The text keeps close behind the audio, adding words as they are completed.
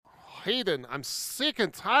Hayden, I'm sick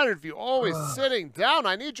and tired of you always sitting down.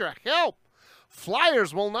 I need your help.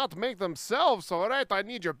 Flyers will not make themselves, all right? I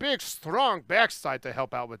need your big, strong backside to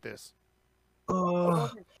help out with this. Oh,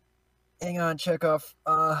 hang on, Chekhov.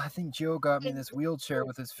 I think Joe got me in this wheelchair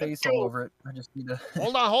with his face all over it. I just need to...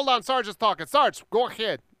 Hold on. Sarge is talking. Sarge, go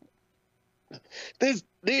ahead. This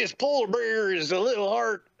polar bear is a little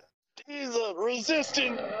hard. He's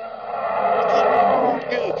resistant.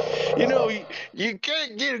 You know, you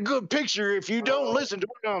can't get a good picture if you don't listen to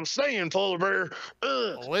what I'm saying, polar bear.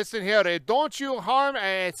 Listen here, don't you harm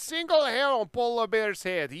a single hair on polar bear's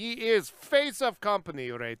head. He is face of company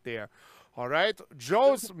right there. All right?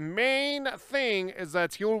 Joe's main thing is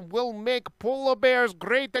that he will make polar bears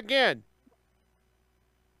great again.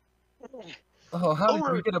 Oh, how did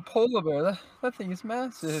we get a polar bear? That thing is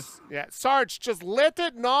massive. Yeah, Sarge, just let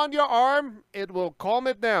it gnaw on your arm. It will calm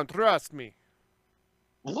it down. Trust me.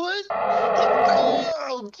 What?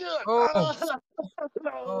 Oh,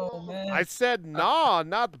 oh man. I said gnaw,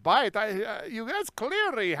 not bite. You guys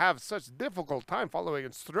clearly have such difficult time following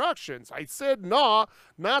instructions. I said gnaw,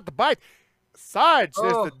 not bite. Sarge,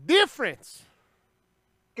 there's the difference.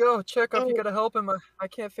 Go, Chekhov, you gotta help him. I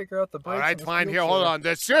can't figure out the brakes. All right, fine. Here, hold on.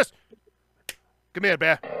 That's just... Come here,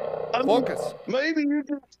 Bear. Focus. Maybe you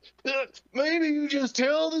just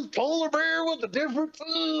tell this polar bear what the difference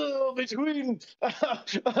between.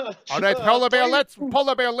 All right, polar bear,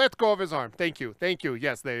 let go of his arm. Thank you.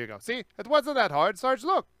 Yes, there you go. See, it wasn't that hard, Sarge.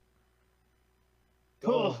 Look.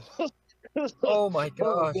 Oh my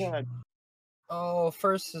gosh. Oh,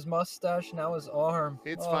 first his mustache, now his arm.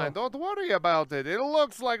 It's fine. Don't worry about it. It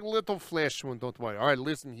looks like little flesh wound. Don't worry. All right,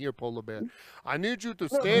 listen here, polar bear. I need you to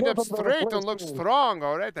stand up straight and look strong,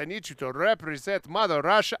 all right? I need you to represent Mother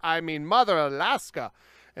Alaska,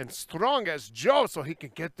 and strong as Joe so he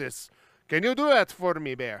can get this. Can you do that for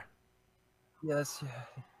me, Bear? Yes.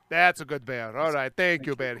 That's a good bear. All right, thank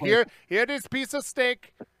you, Bear. Here is piece of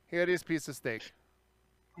steak. Here is piece of steak. It's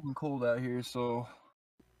getting cold out here, so...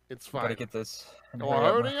 It's fine. Gotta get this.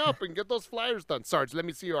 Hurry up and get those flyers done. Sarge, let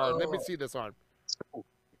me see your arm. Let me see this arm.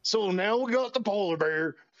 So now we got the polar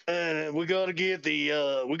bear, and we gotta get the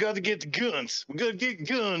guns. We gotta get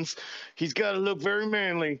guns. He's gotta look very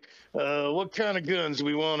manly. What kind of guns do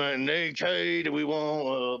we want? An AK? Do we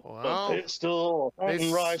want a pistol? A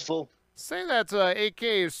hunting rifle? Say that AK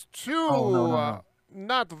is too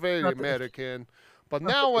not very American. But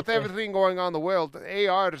now with everything going on in the world,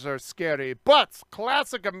 ARs are scary. But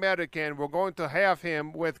classic American, we're going to have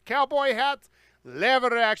him with cowboy hat,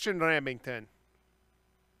 lever action Remington.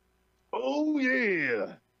 Oh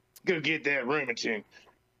yeah, go get that Remington.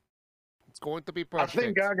 It's going to be perfect. I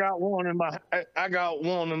think I got one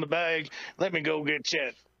in the bag. Let me go get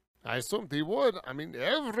Chet. I assumed he would. I mean,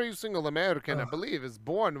 every single American, I believe, is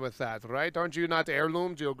born with that, right? Aren't you not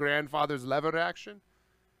heirloomed to your grandfather's lever action?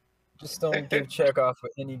 Just don't give Chekhov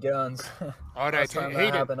any guns. All right, Last time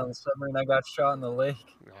that happened on the submarine, I got shot in the lake.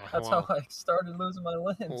 That's how I started losing my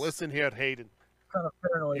limbs. Well, listen here, Hayden. Kind of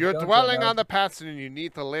paranoid. You're dwelling on the past and you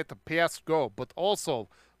need to let the past go, but also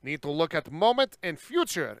need to look at the moment and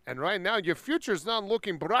future. And right now, your future's not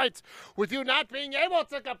looking bright with you not being able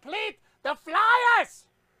to complete the flyers.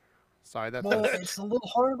 Sorry, that's... Well, it's a little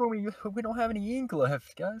hard when we don't have any ink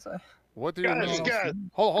left, guys. What do you mean? Guys,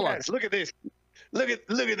 hold on. Look at this. Look at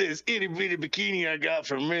this itty bitty bikini I got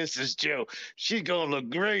from Mrs. Joe. She's gonna look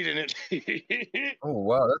great in it. Oh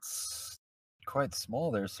wow, that's quite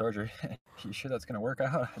small there, Sarge. You sure that's gonna work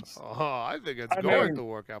out? I think it's going to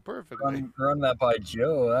work out perfectly. Run that by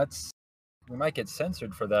Joe. We might get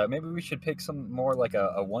censored for that. Maybe we should pick some more like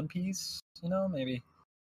a one piece. You know, maybe.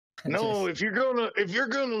 No, if you're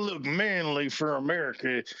gonna look manly for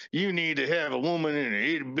America, you need to have a woman in an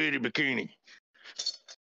itty bitty bikini.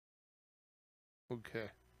 Okay.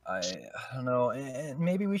 I don't know. And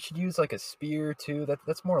maybe we should use like a spear too.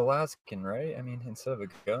 That's more Alaskan, right? I mean, instead of a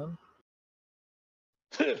gun.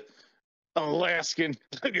 Alaskan.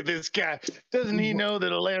 Look at this guy. Doesn't he know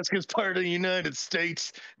that Alaska's part of the United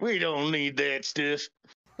States? We don't need that stuff.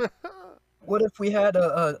 What if we had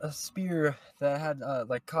a spear that had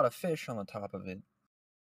like caught a fish on the top of it?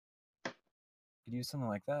 Could use something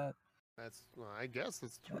like that. I guess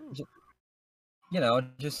that's true. You know,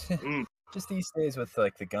 just just these days with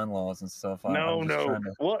like the gun laws and stuff. No.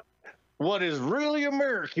 What is really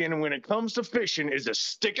American when it comes to fishing is a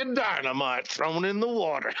stick of dynamite thrown in the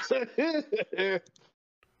water.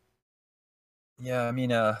 Yeah, I mean,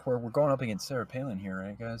 we're going up against Sarah Palin here,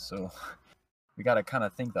 right, guys? So we got to kind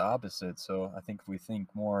of think the opposite. So I think if we think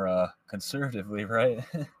more conservatively, right?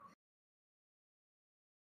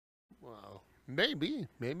 Well, maybe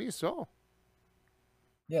so.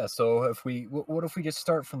 Yeah, so if we, what if we just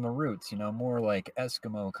start from the roots? You know, more like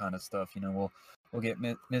Eskimo kind of stuff. You know, we'll get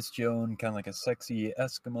Miss Joan, kind of like a sexy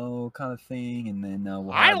Eskimo kind of thing, and then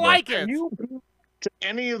we'll I have like Have it. you been to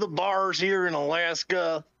any of the bars here in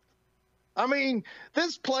Alaska? I mean,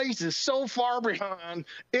 this place is so far behind.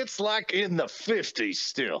 It's like in the 50s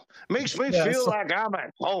still. Makes me Yeah, feel so- like I'm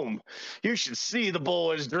at home. You should see the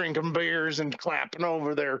boys drinking beers and clapping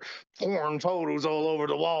over their porn photos all over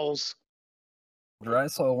the walls. I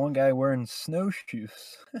saw one guy wearing snowshoes.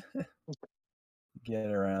 Get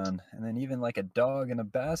around, and then even like a dog in a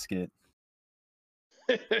basket.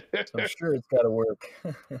 So I'm sure it's got to work.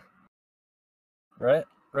 Right?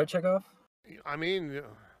 Right, Chekhov? I mean,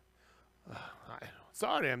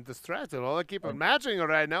 sorry, I'm distracted. All I keep imagining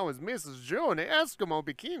right now is Mrs. Joe in an Eskimo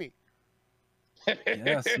bikini.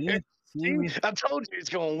 Yeah, see, I told you it's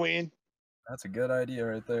going to win. that's a good idea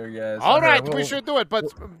right there, guys. All right, we well, should do it, but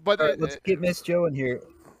all right, let's get Miss Joe in here.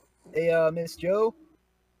 Hey, Miss Joe.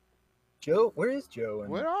 Joe, where is Joe?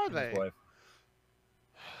 And where are his they? wife?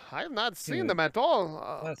 I have not seen Dude. them at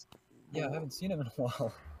all. Yeah, I haven't seen him in a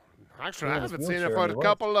while. Actually, Yeah, I his haven't seen it wheelchair for he a was.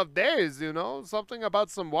 couple of days, you know? Something about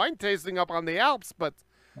some wine tasting up on the Alps, but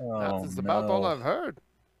Oh, that's about all no. I've heard.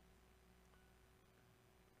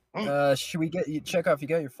 Should we get you, Chekhov, you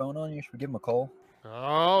got your phone on you? Should we give him a call?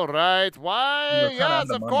 All right. Why? We're kinda Yes, on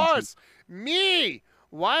the of money, course. Me.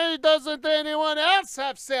 Why doesn't anyone else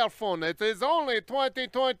have cell phone? It is only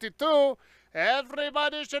 2022.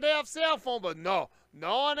 Everybody should have cell phone, but no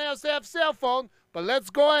one else have cell phone. But let's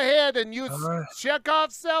go ahead and use Alright.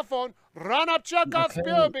 Chekhov's cell phone. Run up Chekhov's Okay.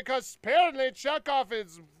 bill because apparently Chekhov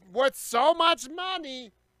is worth so much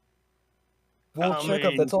money. Well, I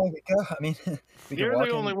Chekhov, mean, that's all we got. I mean, we can You're walk the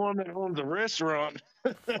in. only one that owns a restaurant.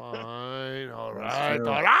 Fine. All That's right. true.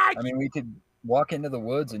 All right. I mean, we could walk into the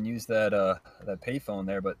woods and use that payphone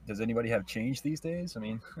there, but does anybody have change these days? I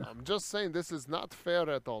mean, I'm just saying this is not fair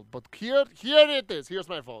at all. But here it is. Here's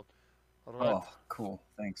my phone. All right. oh, cool.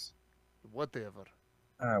 Thanks. Whatever.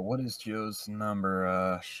 All right, what is Joe's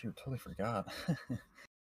number? Shoot, totally forgot.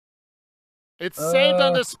 It's saved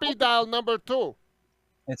on Uh, the speed dial number 2.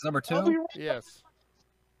 It's number I'll be 2. right- Yes.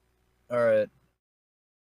 All right.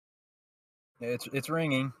 It's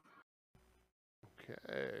ringing.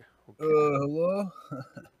 Okay. Hello.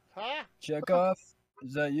 Huh? Chekhov,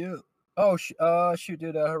 is that you? Oh, shoot,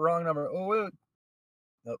 dude, wrong number. Oh, wait.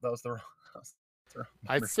 No, that was the wrong.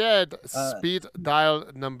 I number. said speed dial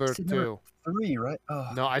number It's number 2. 3, right? Oh,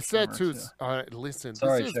 No, I said number 2. 2. All right, listen.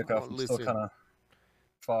 Sorry, this is, Chekhov. I'm listen. still kind of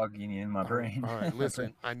foggy in my brain. All right,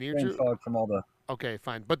 listen. I need brain you. fog from all the. Okay,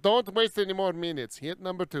 fine. But don't waste any more minutes. Hit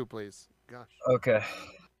number 2, please. Gosh. Okay.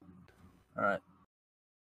 All right.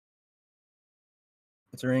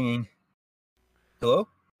 It's ringing. Hello?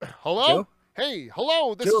 Hello? Joe? Hey,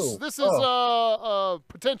 hello. This Joe. is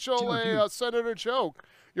potential Joe, dude. Senator Joe,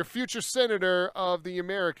 your future senator of the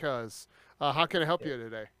Americas. How can I help you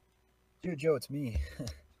today? Dude, Joe, it's me.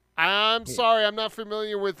 I'm Hey. sorry, I'm not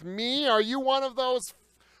familiar with me. Are you one of those,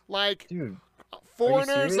 like, Dude, foreigners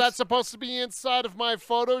serious? that's supposed to be inside of my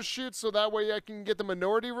photo shoot so that way I can get the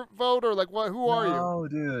minority vote? Or, like, what? Who are you? no,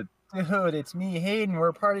 dude. Dude, it's me, Hayden.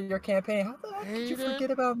 We're part of your campaign. How the heck did you Hayden?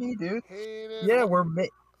 forget about me, dude? Hayden? Yeah, What- we're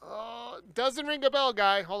doesn't ring a bell,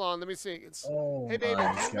 guy. Hold on, let me see. It's, Oh hey, baby,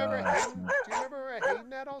 my do you remember gosh. Hayden? Do you remember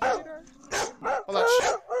Hayden at all, sweetheart? Hold on.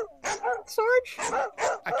 Shh. Sarge?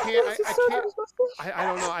 I can't. I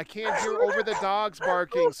don't know. I can't hear over the dogs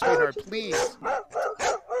barking, sweetheart. Please.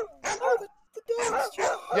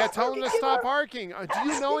 Yeah, tell them to stop barking. Do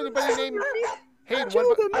you know anybody named Hayden?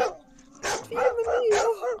 What about...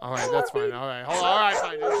 All right, that's fine. All right, hold on. All right,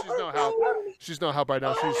 fine. She's no help. She's no help right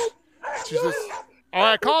now. She's just. All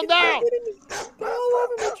right, calm down.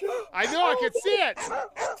 I know. I can see it.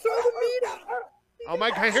 Oh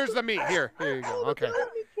my God! Here's the meat. Here you go. Okay.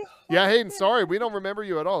 Yeah, Hayden. Sorry, we don't remember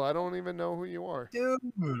you at all. I don't even know who you are. Dude,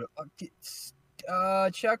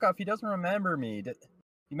 Chekhov, he doesn't remember me. You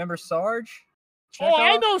remember Sarge? Oh, I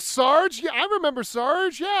Chekhov? know Sarge. Yeah, I remember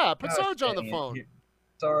Sarge. Yeah, put Gosh, Sarge on the dang it. phone. Here-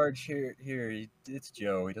 Sarge, here, it's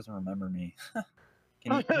Joe. He doesn't remember me.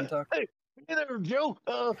 Can you talk? Hey there, Joe.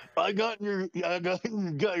 I got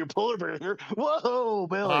your polar bear here. Whoa,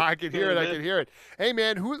 Billy. I can hear it. I can hear it. Hey,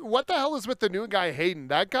 man, what the hell is with the new guy, Hayden?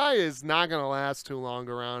 That guy is not going to last too long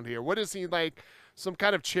around here. What is he, like, some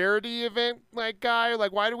kind of charity event, like, guy?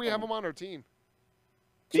 Like, why do we have him on our team?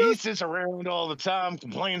 He sits around all the time,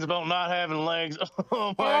 complains about not having legs.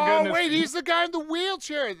 Oh my Oh, goodness. wait, he's the guy in the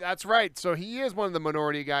wheelchair. That's right. So he is one of the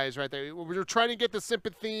minority guys right there. We're trying to get the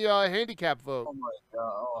sympathy handicap vote. Oh my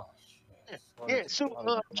god. Oh, shit. Yeah,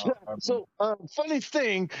 so funny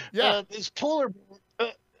thing, Yeah. this polar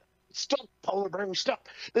Stop, polar bear, stop.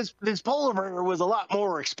 This polar bear was a lot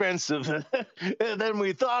more expensive than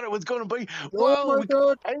we thought it was going to be. Oh my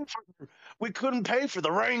God. We couldn't pay for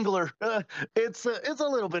the Wrangler. It's a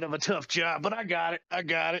little bit of a tough job, but I got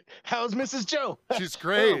it. How's Mrs. Joe? She's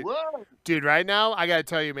great. Whoa. Dude, right now, I got to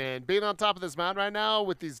tell you, man, being on top of this mountain right now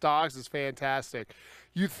with these dogs is fantastic.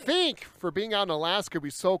 You think for being out in Alaska it'd be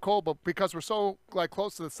so cold, but because we're so like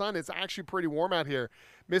close to the sun, it's actually pretty warm out here.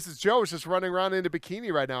 Mrs. Joe is just running around in a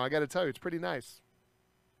bikini right now. I got to tell you, it's pretty nice.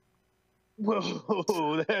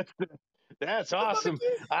 Whoa, that's awesome.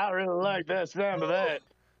 I really like that sound of that.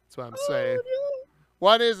 That's what I'm saying.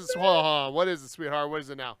 What is it? Hold on. What is it, sweetheart? What is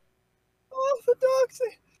it now? Oh, the dogs.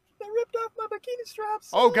 They ripped off my bikini straps.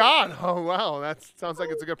 Oh, God. Oh, wow. That sounds like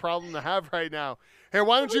it's a good problem to have right now. Hey,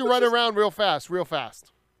 why don't you run around real fast?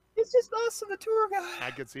 It's just us and the tour guide.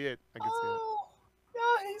 I can see it. Yeah,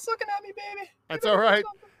 he's looking at me, baby. That's all right.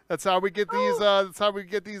 That's how we get these. That's how we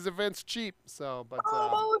get these events cheap. So, but.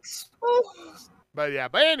 I'm all exposed. But yeah.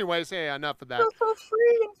 But anyways, hey, enough of that. Feel so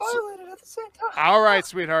free and violated at the same time. All right,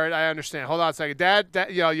 sweetheart. I understand. Hold on a second, Dad.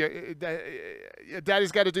 Daddy's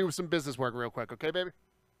got to do some business work real quick. Okay, baby.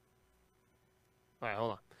 All right,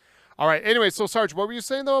 hold on. All right. Anyway, so Sarge, what were you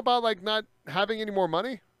saying though about like not having any more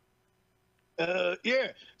money? Yeah.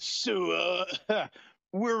 So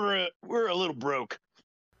we're a little broke.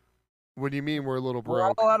 What do you mean we're a little We're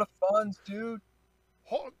broke? all out of funds, dude.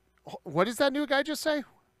 What did that new guy just say?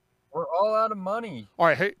 We're all out of money. All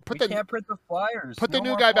right, hey, We can't print the flyers. put the No new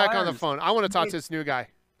more guy back on the flyers. phone. I want to talk to this new guy.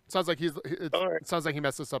 Sounds like All right. it sounds like he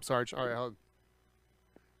messed us up, Sarge. All right, hold on.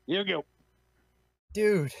 You go.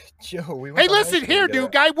 Dude, Joe, we went Hey, to high listen school here, together. new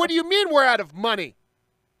guy. What do you mean we're out of money?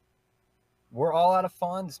 We're all out of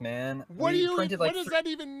funds, man. What We do you? printed What like does three that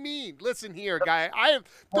even mean? Listen here, guy. There's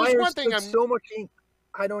flyers one thing took I'm. so much ink.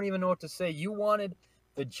 I don't even know what to say. You wanted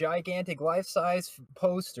the gigantic life-size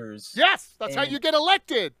posters Yes, that's how and- you get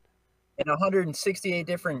elected. in 168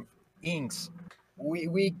 different inks.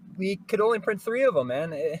 We could only print 3 of them,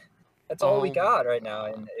 man. That's all we Oh got my right now.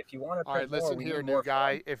 And if you want to All right, print more, listen we here, need new more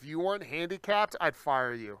guy. If you weren't handicapped, I'd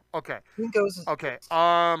fire you. Okay. Kinkos. Okay.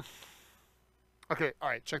 Okay. All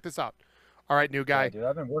right. Check this out. All right, new guy. Yeah, dude,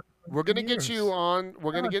 I've been working. We're gonna get you on.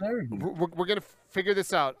 We're gonna get. We're gonna figure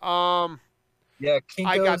this out. Yeah, Kinkos.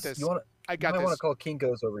 I got this. You I got might want this. to call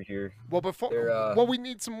Kinkos over here. Well, before. They're, Well, we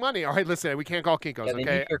need some money. All right, listen. We can't call Kinko's. Yeah, they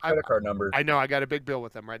Okay. need your credit card number. I know. I got a big bill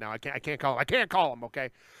with them right now. I can't call. I can't call them. Okay.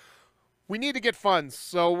 We need to get funds.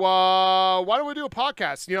 So why don't we do a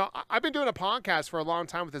podcast? You know, I've been doing a podcast for a long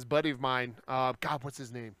time with this buddy of mine. God, what's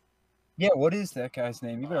his name? Yeah, what is that guy's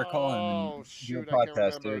name? You better call him Oh and shoot, do a I can't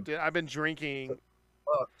podcast, remember. dude. I've been drinking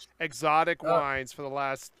Oh, exotic wines for the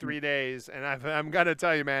last 3 days, and I'm gonna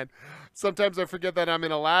tell you, man. Sometimes I forget that I'm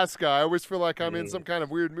in Alaska. I always feel like I'm in some kind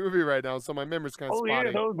of weird movie right now, so my memory's kind of Oh spotty.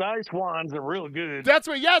 yeah, those ice wands are real good. That's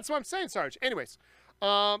what I'm saying, Sarge. Anyways,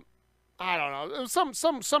 I don't know. It was some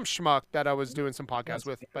schmuck that I was doing some podcasts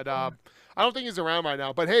with, but I don't think he's around right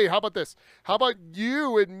now. But hey, how about this? How about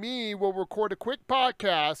you and me will record a quick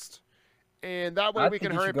podcast, and that way I we think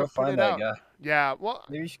can you hurry should up go and put find it that out. guy. Yeah, well,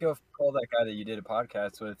 Maybe you should go call that guy that you did a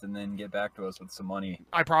podcast with, and then get back to us with some money.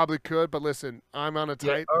 I probably could, but listen, I'm on a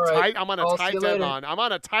tight, all right. I'm on a I'll see tight you later. deadline. I'm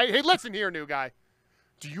on a tight. Hey, listen here, new guy.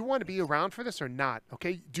 Do you want to be around for this or not?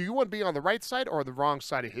 Okay. Do you want to be on the right side or the wrong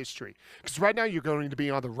side of history? Because right now you're going to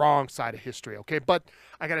be on the wrong side of history. Okay. But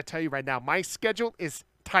I got to tell you right now, my schedule is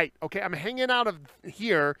tight. Okay. I'm hanging out of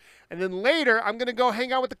here, and then later I'm going to go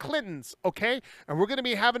hang out with the Clintons. Okay. And we're going to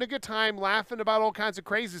be having a good time laughing about all kinds of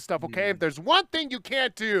crazy stuff. Okay. If there's one thing you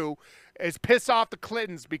can't do is piss off the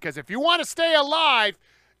Clintons, because if you want to stay alive,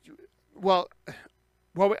 well,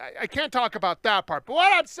 I can't talk about that part, but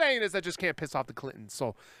what I'm saying is I just can't piss off the Clintons.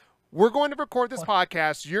 So we're going to record this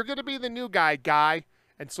podcast. You're going to be the new guy,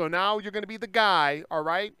 and so now you're going to be the guy, all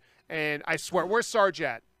right? And I swear, where's Sarge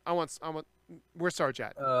at? Where's Sarge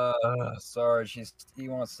at? Sarge, he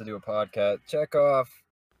wants to do a podcast. Check off.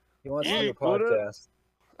 He wants to do a podcast.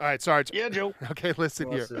 All right, Sarge. Yeah, Joe. Okay,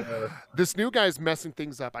 listen here. This new guy's messing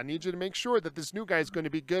things up. I need you to make sure that this new guy is going to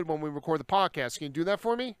be good when we record the podcast. Can you do that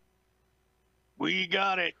for me? We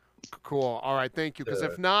got it. Cool. All right, thank you. Because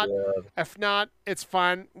if not, it's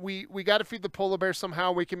fine. We got to feed the polar bear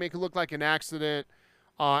somehow. We can make it look like an accident,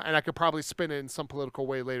 and I could probably spin it in some political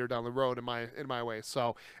way later down the road in my way.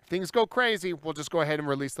 So if things go crazy, we'll just go ahead and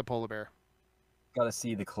release the polar bear. Got to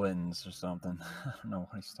see the Clintons or something. I don't know what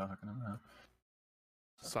he's talking about.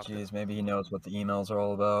 Jeez, maybe he knows what the emails are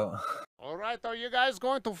all about. All right, are you guys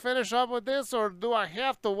going to finish up with this, or do I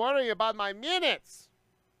have to worry about my minutes?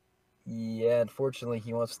 Yeah, unfortunately,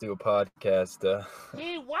 he wants to do a podcast.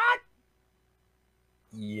 He what?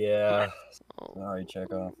 Yeah. Oh. Sorry,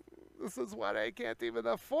 check off. This is why I can't even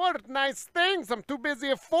afford nice things. I'm too busy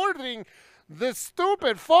affording this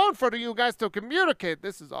stupid phone for you guys to communicate.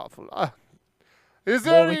 This is awful. Is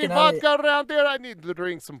there any vodka around here? I need to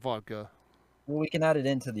drink some vodka. Well, we can add it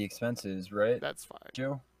into the expenses, right? That's fine.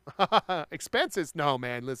 Joe? Expenses? No,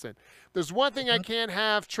 man. Listen, there's one thing I can't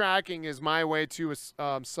have tracking is my way to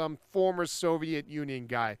some former Soviet Union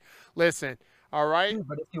guy. Listen, all right? Dude,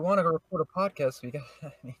 but if you want to record a podcast, we got.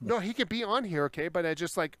 No, he could be on here, okay? But I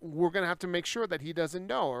just like we're gonna have to make sure that he doesn't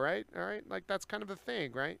know. All right, all right. Like that's kind of the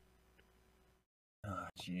thing, right? Oh,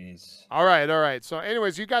 jeez. All right, all right. So,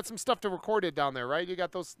 anyways, you got some stuff to record it down there, right? You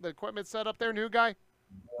got the equipment set up there, new guy?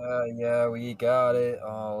 Yeah, we got it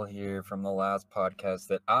all here from the last podcast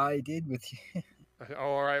that I did with you. Oh,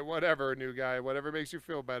 all right, whatever, new guy. Whatever makes you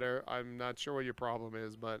feel better. I'm not sure what your problem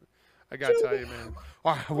is, but I gotta tell you, man.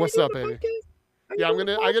 Oh, what's up, baby? Yeah,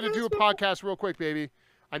 I gotta do a podcast real quick, baby.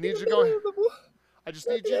 I need you to go. I just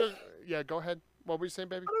need you to. Yeah, go ahead. What were you saying,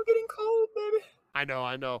 baby? I'm getting cold, baby.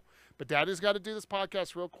 I know. But Daddy's got to do this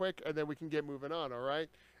podcast real quick, and then we can get moving on, all right?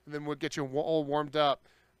 And then we'll get you all warmed up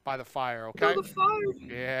by the fire, okay? By the fire?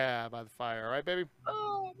 Yeah, by the fire. All right, baby?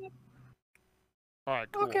 Oh, all right,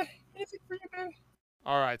 cool. Okay, anything for you, baby.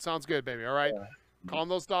 All right, sounds good, baby, all right? Yeah. Calm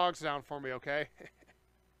those dogs down for me, okay?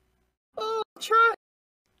 Oh, try.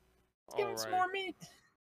 Give him All some right. more meat.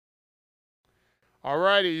 All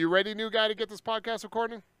righty, you ready, new guy, to get this podcast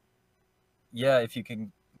recording? Yeah, if you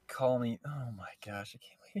can call me. Oh, my gosh, I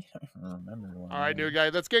can't wait. I don't remember one. All right, new guy,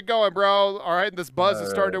 let's get going, bro. All right, this buzz is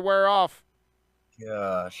starting to wear off.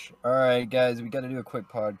 Gosh. All right, guys, we got to do a quick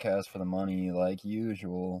podcast for the money, like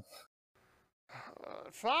usual.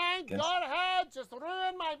 Fine, go ahead. Just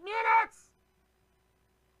ruin my minutes.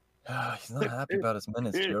 He's not happy about his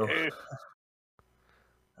minutes, Joe.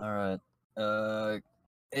 All right.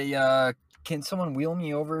 Hey, can someone wheel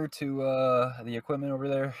me over to the equipment over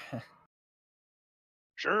there?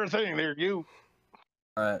 Sure thing, there you.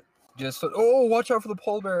 All right. Oh, watch out for the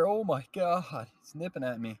polar bear. Oh my god, he's nipping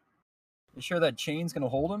at me. You sure that chain's gonna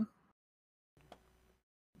hold him?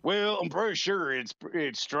 Well, I'm pretty sure it's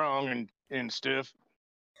strong and stiff.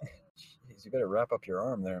 Jeez, you better wrap up your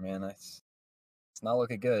arm there, man. It's not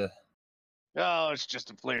looking good. Oh, it's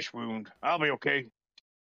just a flesh wound. I'll be okay.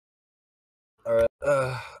 All right.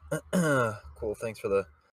 Cool. Thanks for the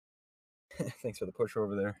push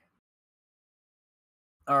over there.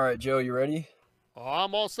 All right, Joe, you ready? Oh,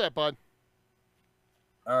 I'm all set, bud.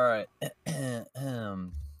 All right.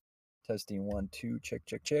 Testing 1, 2.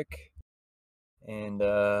 Check. And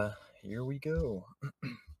here we go.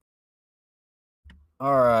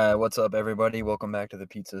 All right, what's up, everybody? Welcome back to the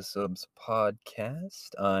Pizza Subs podcast.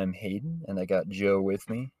 I'm Hayden, and I got Joe with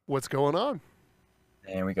me. What's going on?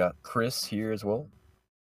 And we got Chris here as well.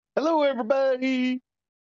 Hello, everybody.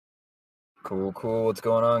 Cool. What's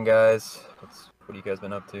going on, guys? What have you guys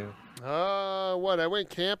been up to? What? I went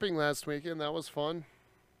camping last weekend. That was fun.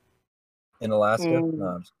 In Alaska?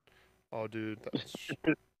 No, oh, dude.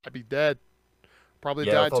 I'd be dead. Probably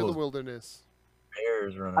Yeah, died with to all the those wilderness.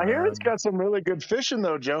 bears running I hear around. it's got some really good fishing,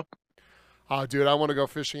 though, Joe. Oh, dude, I want to go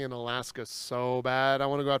fishing in Alaska so bad. I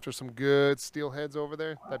want to go after some good steelheads over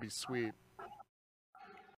there. That'd be sweet.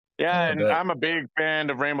 Yeah, I and bet. I'm a big fan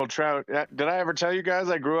of rainbow trout. Did I ever tell you guys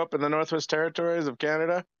I grew up in the Northwest Territories of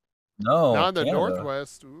Canada? No, Not in the Canada.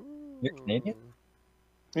 Northwest. Ooh. You're Canadian?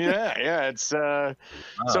 Yeah. It's so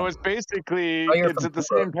Wow. it's basically Oh, you're it's from at the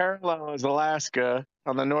Florida. same parallel as Alaska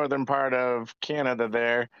on the northern part of Canada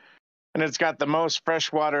there, and it's got the most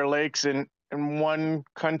freshwater lakes in one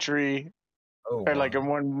country, Oh, or like wow. in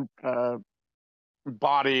one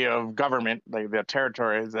body of government, like the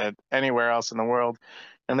territories, that anywhere else in the world.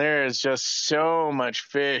 And there is just so much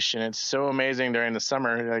fish, and it's so amazing during the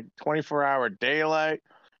summer, like 24-hour daylight.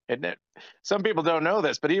 Some people don't know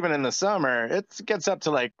this, but even in the summer, it gets up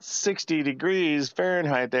to like 60 degrees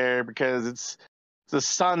Fahrenheit there because the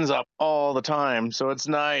sun's up all the time. So it's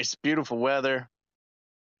nice, beautiful weather,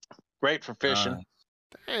 great for fishing. Nice.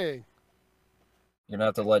 Dang. You're gonna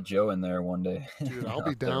have to let Joe in there one day. Dude, I'll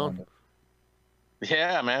be Out there down. one day.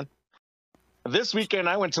 Yeah, man. This weekend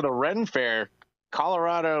I went to the Ren Fair,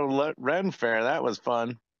 Colorado Ren Fair. That was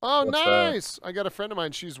fun. Oh, What's that? nice. I got a friend of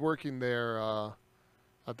mine. She's working there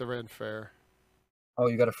at the Ren Fair. Oh,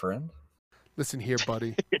 you got a friend? Listen here,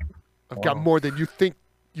 buddy. I've Wow. got more than you think.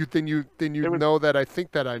 You was- know that I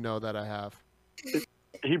think that I know that I have. It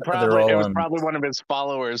all was on- probably one of his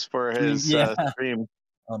followers for his Yeah. stream.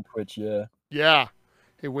 On Twitch, yeah. Yeah.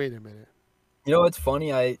 Hey, wait a minute. You know what's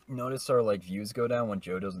funny? I noticed our views go down when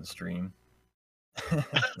Joe doesn't stream.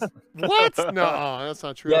 What? No, that's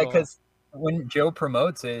not true. Yeah, at all. because when Joe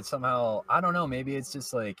promotes it, somehow I don't know. Maybe it's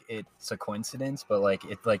just like it's a coincidence, but like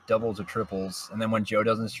it like doubles or triples. And then when Joe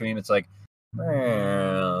doesn't stream, it's like,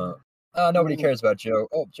 nobody cares about Joe.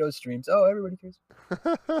 Oh, Joe streams. Oh, everybody cares.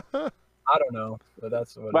 I don't know, but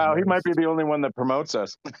that's what. Wow, he might be the only one that promotes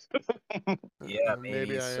us. Yeah,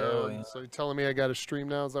 Maybe I so. am. Yeah. So you're telling me I got to stream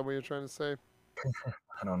now? Is that what you're trying to say?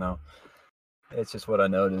 I don't know. It's just what I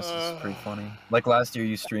noticed. It's pretty funny. Like last year,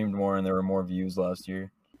 you streamed more, and there were more views last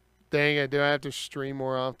year. Dang it! Do I have to stream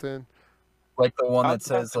more often? Like the one I'll that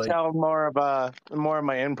says like. tell more of my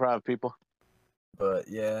improv people. But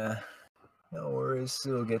yeah, no worries.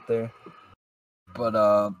 We'll get there. But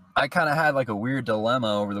I kind of had like a weird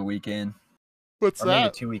dilemma over the weekend. What's or that?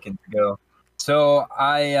 Maybe 2 weekends ago. So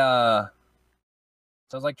I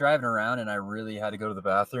was like driving around, and I really had to go to the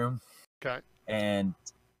bathroom. Okay. And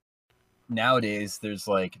nowadays, there's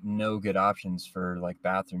like no good options for like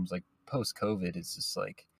bathrooms. Like post COVID, it's just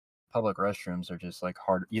like public restrooms are just like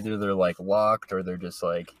hard. Either they're like locked or they're just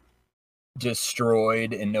like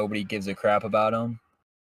destroyed, and nobody gives a crap about them.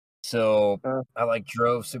 So I like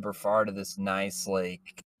drove super far to this nice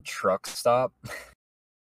like truck stop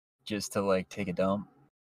just to like take a dump.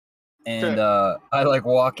 And I like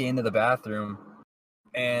walk into the bathroom,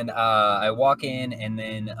 and I walk in, and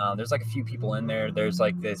then there's like a few people in there. There's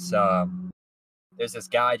like this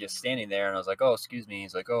guy just standing there, and I was like, oh, excuse me.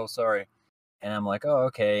 He's like, oh, sorry. And I'm like, oh,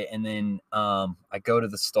 okay. And then I go to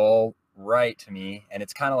the stall right to me, and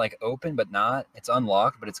it's kind of like open, but not. It's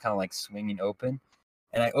unlocked, but it's kind of like swinging open.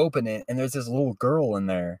 And I open it, and there's this little girl in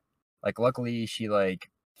there. Like, luckily, she like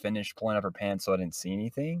finished pulling up her pants, so I didn't see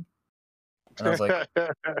anything. And I was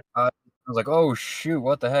like, oh shoot,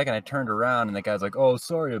 what the heck? And I turned around, and the guy's like, oh,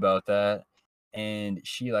 sorry about that. And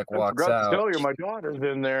she like walks out. I forgot to tell you, my daughter's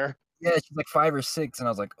in there. Yeah, she's like 5 or 6, and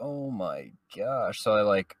I was like, oh my gosh. So I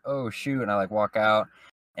like, oh shoot, and I like walk out,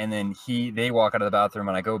 and then they walk out of the bathroom,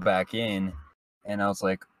 and I go back in, and I was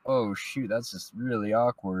like, oh shoot, that's just really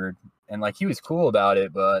awkward. And like he was cool about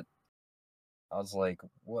it, but I was like,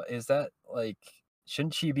 what is that? Like,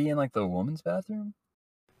 shouldn't she be in like the woman's bathroom?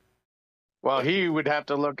 Well, he would have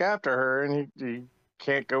to look after her, and he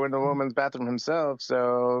can't go in the woman's bathroom himself.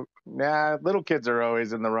 So, little kids are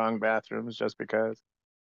always in the wrong bathrooms just because.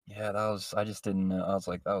 Yeah, I just didn't know. I was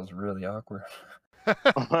like, that was really awkward.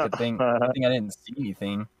 Good thing I didn't see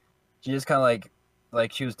anything. She just kind of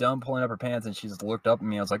like she was done pulling up her pants, and she just looked up at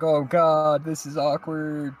me. I was like, oh God, this is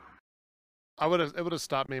awkward. It would have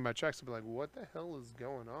stopped me in my tracks and be like, what the hell is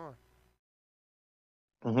going on?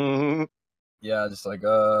 Mm-hmm. Yeah, just like,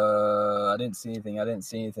 I didn't see anything.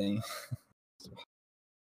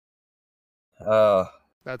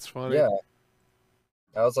 That's funny. Yeah.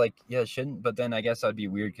 I was like, yeah, shouldn't, but then I guess that'd be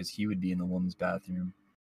weird because he would be in the woman's bathroom,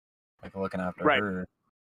 like looking after her.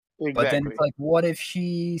 Exactly. But then it's like, what if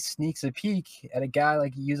she sneaks a peek at a guy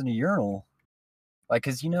like using a urinal? Like,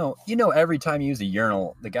 cause you know, every time you use a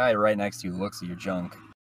urinal, the guy right next to you looks at your junk.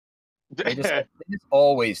 They just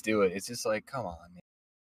always do it. It's just like, come on,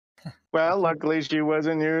 man. Well, luckily she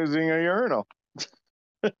wasn't using a urinal.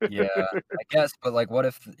 Yeah, I guess. But like, what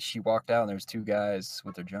if she walked out and there's 2 guys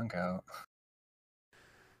with their junk out?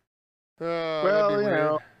 Well, you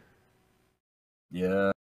know.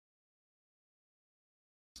 Yeah.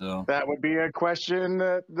 So that would be a question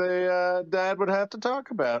that the dad would have to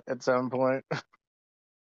talk about at some point.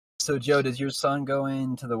 So, Joe, does your son go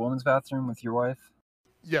into the woman's bathroom with your wife?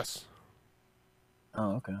 Yes.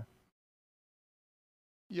 Oh, okay.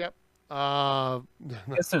 Yep. I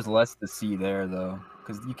guess there's less to see there, though,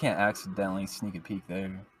 because you can't accidentally sneak a peek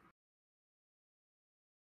there.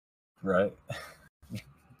 Right?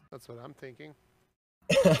 That's what I'm thinking.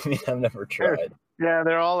 I mean, I've never tried. Yeah,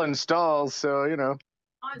 they're all in stalls, so, you know.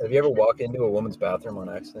 Have you ever walked into a woman's bathroom on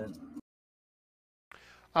accident?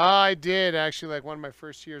 I did, actually, like one of my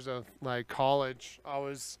first years of like college.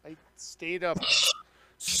 I stayed up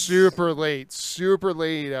super late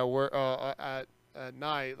at work at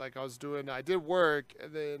night. Like I did work,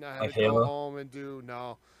 and then I had to go home and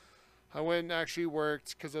I went and actually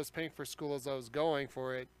worked because I was paying for school as I was going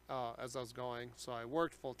for it, So I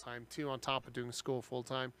worked full time too, on top of doing school full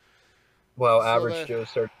time. Well, Average Joe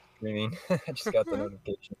started streaming. I just got the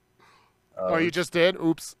notification. Oh, you just did?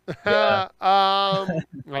 Oops. Yeah.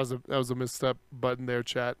 that was a misstep button there,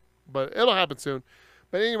 chat. But it'll happen soon.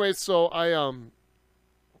 But anyway, so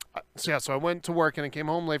so I went to work and I came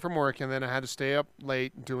home late from work, and then I had to stay up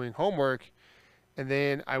late doing homework, and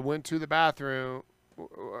then I went to the bathroom,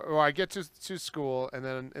 or I get to school, and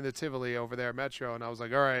then in the Tivoli over there at Metro, and I was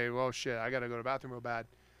like, all right, well shit, I gotta go to the bathroom real bad.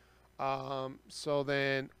 So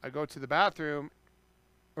then I go to the bathroom,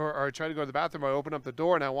 or I try to go to the bathroom. I open up the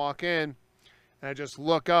door and I walk in, and I just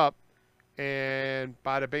look up, and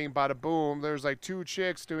bada bing, bada boom, there's like 2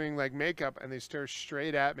 chicks doing like makeup, and they stare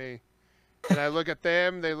straight at me. And I look at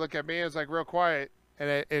them, they look at me, it's like real quiet.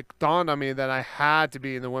 And it dawned on me that I had to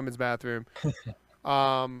be in the women's bathroom.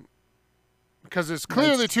 Because there's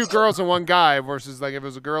clearly 2 girls and 1 guy versus like if it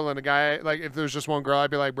was a girl and a guy, like if there was just 1 girl, I'd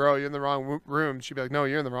be like, bro, you're in the wrong room. She'd be like, no,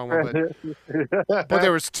 you're in the wrong one. But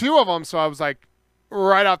there was 2 of them, so I was like,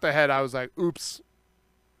 right off the head, I was like, oops.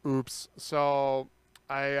 So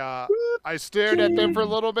I stared at them for a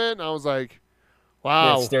little bit, and I was like,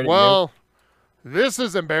 wow, well, this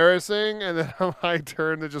is embarrassing. And then I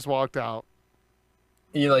turned and just walked out.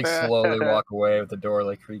 You like slowly walk away with the door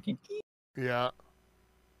like creaking. Yeah.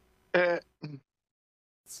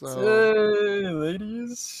 So, hey,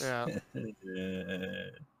 ladies. Yeah.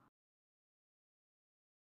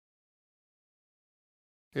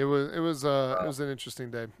 It was an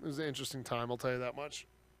interesting day. It was an interesting time, I'll tell you that much.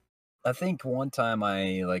 I think one time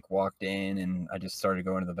I like walked in and I just started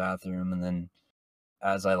going to the bathroom, and then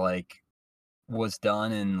as I like was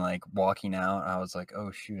done and like walking out, I was like, oh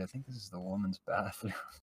shoot, I think this is the woman's bathroom.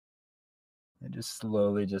 I just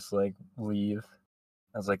slowly just like leave.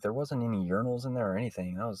 I was like, there wasn't any urinals in there or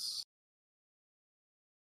anything. That was,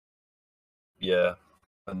 yeah,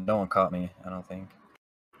 but no one caught me, I don't think,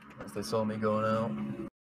 as they saw me going out.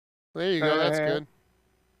 There you go. That's good.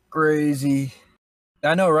 Crazy.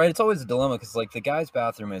 I know, right? It's always a dilemma because like the guy's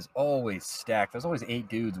bathroom is always stacked. There's always 8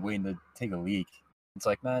 dudes waiting to take a leak. It's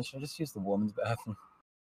like, man, should I just use the woman's bathroom?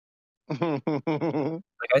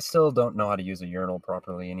 Like, I still don't know how to use a urinal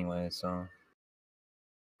properly anyway, so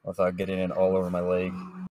without getting it all over my leg.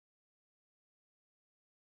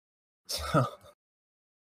 So,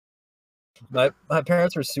 my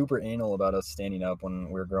parents were super anal about us standing up when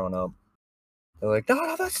we were growing up. They're like,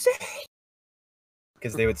 no, that's sick.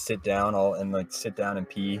 Because they would sit down and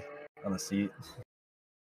pee on the seat.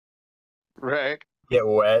 Right. Get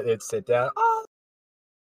wet, they'd sit down. Oh,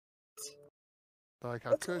 Like,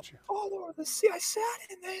 how could you? all over the seat. I sat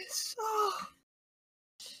in this. Oh.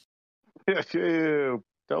 Ew.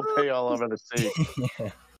 Don't pay all over the seat.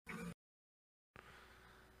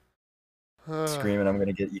 Yeah. Screaming, I'm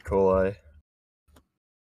gonna get E. coli.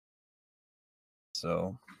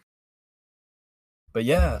 So, but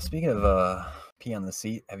yeah, speaking of pee on the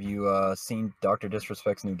seat, have you seen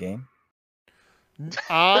DrDisrespects' new game?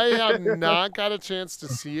 I have not got a chance to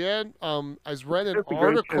see it. I read an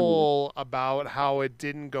article about how it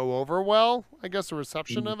didn't go over well. I guess the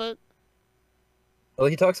reception of it. Well,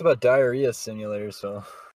 he talks about diarrhea simulator, so.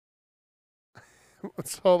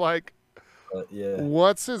 So like, yeah.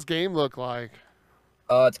 What's his game look like?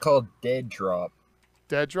 It's called Deadrop.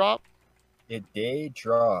 Deadrop?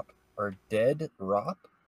 Deadrop or Deadrop?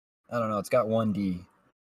 I don't know. It's got 1 D.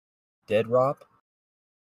 Deadrop.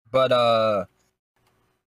 But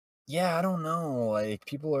yeah, I don't know. Like,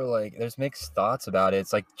 people are like, there's mixed thoughts about it.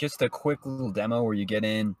 It's like just a quick little demo where you get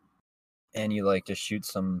in and you like just shoot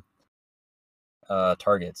some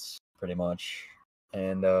targets, pretty much.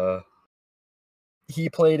 And he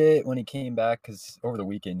played it when he came back because over the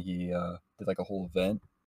weekend he did like a whole event,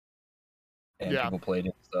 and people played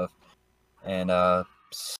it and stuff. And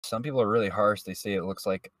some people are really harsh. They say it looks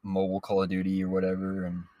like mobile Call of Duty or whatever,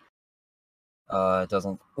 and it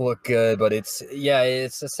doesn't look good. But it's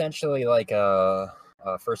essentially like a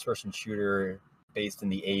first-person shooter based in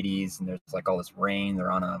the 80s, and there's like all this rain.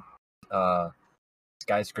 They're on a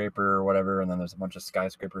skyscraper or whatever, and then there's a bunch of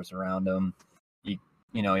skyscrapers around them.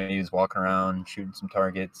 You know, he was walking around shooting some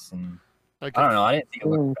targets, and like I don't know. I didn't think it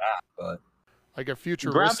looked bad, but like a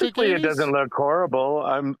futuristic. Graphically, it doesn't look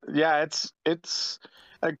horrible. It's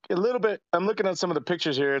a little bit. I'm looking at some of the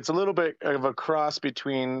pictures here. It's a little bit of a cross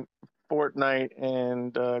between Fortnite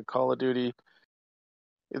and Call of Duty.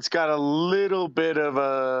 It's got a little bit of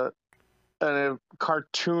a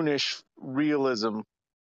cartoonish realism.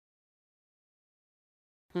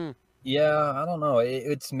 Yeah, I don't know.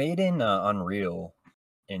 It's made in Unreal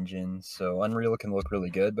Engine, so Unreal can look really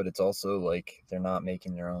good, but it's also like they're not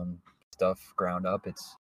making their own stuff ground up.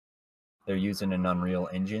 They're using an Unreal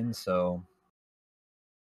Engine, so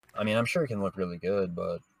I mean, I'm sure it can look really good,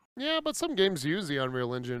 but yeah, but some games use the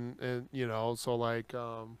Unreal Engine, and so like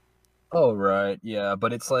oh right, yeah,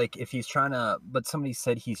 but it's like if he's trying to, but somebody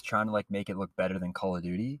said he's trying to like make it look better than Call of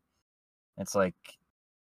Duty. It's like,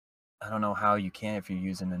 I don't know how you can if you're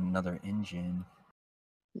using another engine.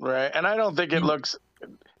 Right, and I don't think it looks.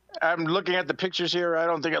 I'm looking at the pictures here. I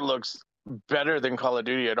don't think it looks better than Call of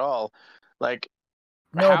Duty at all. Like,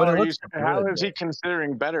 no, how is he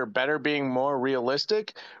considering better? Better being more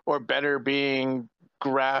realistic, or better being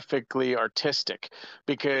graphically artistic?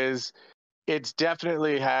 Because it's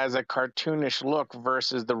definitely has a cartoonish look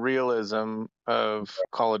versus the realism of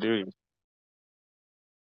Call of Duty.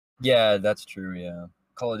 Yeah, that's true. Yeah,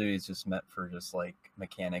 Call of Duty is just meant for just like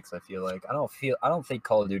mechanics. I feel like I don't think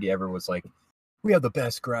Call of Duty ever was like we have the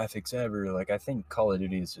best graphics ever. Like I think Call of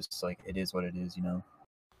Duty is just like it is what it is. You know,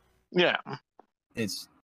 Yeah. it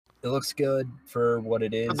looks good for what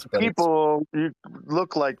it is, The but people you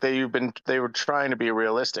look like they were trying to be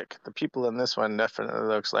realistic. The people in this one definitely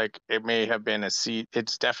looks like it may have been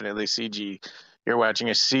it's definitely CG. You're watching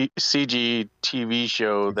a CG TV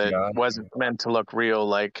show that CGI. wasn't meant to look real,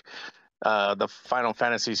 like the Final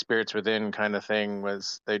Fantasy Spirits Within kind of thing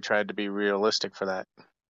was. They tried to be realistic for that.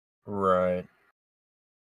 Right.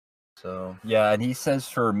 So yeah, and he says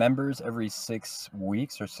for members every 6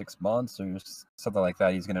 weeks or 6 months or something like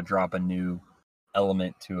that, he's gonna drop a new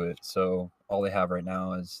element to it. So all they have right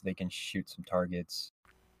now is they can shoot some targets,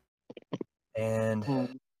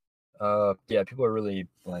 and yeah, people are really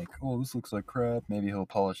like, oh, this looks like crap. Maybe he'll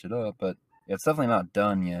polish it up, but yeah, it's definitely not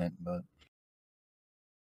done yet. But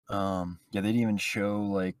yeah, they didn't even show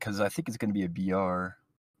like because I think it's gonna be a BR,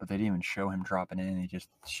 but they didn't even show him dropping in. They just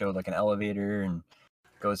showed like an elevator and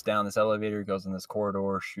goes down this elevator, goes in this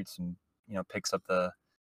corridor, shoots and picks up the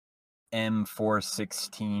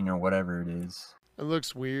M416 or whatever it is. It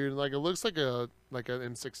looks weird. Like it looks like an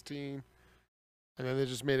M16, and then they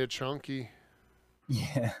just made it chunky.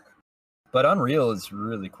 Yeah, but Unreal is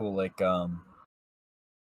really cool. Like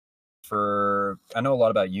for I know a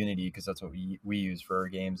lot about Unity because that's what we use for our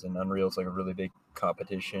games, and Unreal is like a really big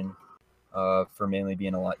competition for mainly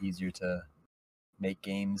being a lot easier to make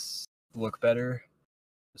games look better.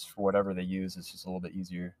 Just for whatever they use, it's just a little bit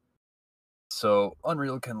easier. So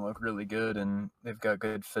Unreal can look really good, and they've got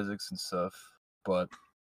good physics and stuff, but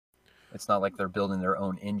it's not like they're building their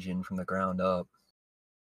own engine from the ground up.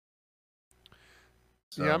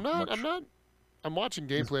 So, Yeah, I'm watching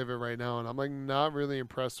gameplay of it right now, and I'm like not really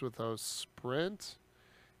impressed with how sprint.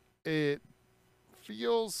 It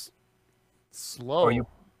feels slow.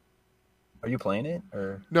 Are you playing it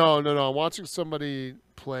or No. I'm watching somebody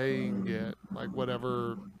playing it, like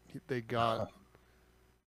whatever they got,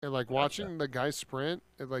 and like watching the guy sprint.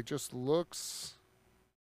 It like just looks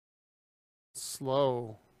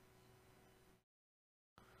slow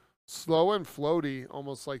and floaty,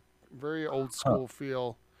 almost like very old school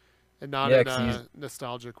feel, and not in a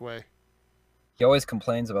nostalgic way. He always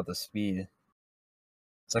complains about the speed.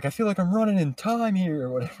 It's like I feel like I'm running in time here or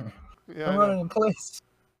whatever. Yeah, I'm running in place.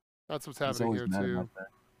 That's what's happening here too.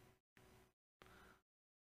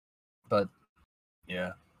 But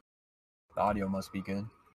yeah, the audio must be good.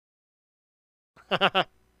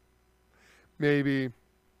 Maybe.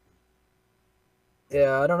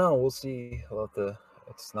 Yeah, I don't know. We'll see.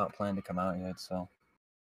 It's not planned to come out yet, so.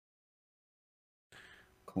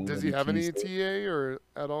 Cool. Does he have any TA or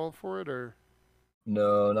at all for it, or?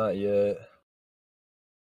 No, not yet.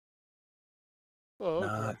 Oh, okay.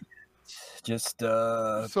 Not just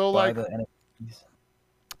so buy like the NFTs.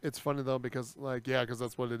 It's funny though because because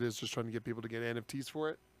that's what it is, just trying to get people to get NFTs for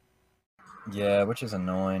it. Yeah, which is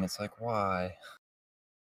annoying. It's like why?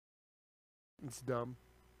 It's dumb.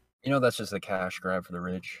 That's just a cash grab for the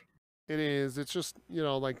rich. It is. It's just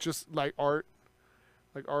just like art.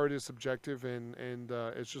 Like art is subjective and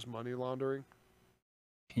it's just money laundering.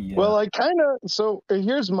 Yeah. Well, so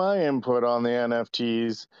here's my input on the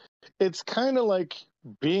NFTs. It's kind of like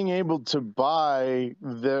being able to buy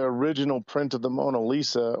the original print of the Mona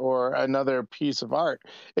Lisa or another piece of art.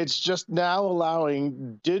 It's just now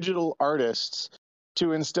allowing digital artists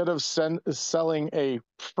to, instead of selling a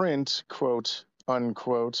print, quote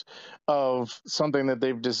unquote, of something that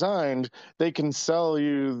they've designed, they can sell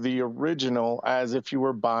you the original as if you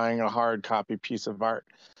were buying a hard copy piece of art.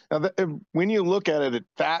 Now, when you look at it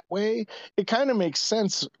that way, it kind of makes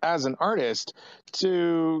sense as an artist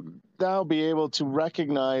to now be able to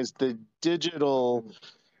recognize the digital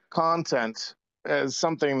content as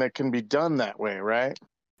something that can be done that way, right?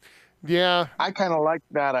 Yeah. I kind of like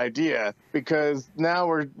that idea because now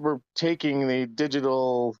we're taking the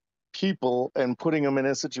digital people and putting them in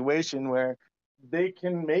a situation where they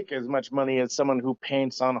can make as much money as someone who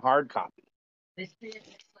paints on hard copy.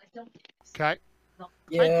 Okay.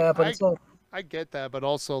 Yeah, but I get that, but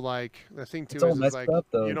also like the thing too is like up,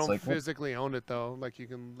 though. You it's don't like, physically own it though. Like you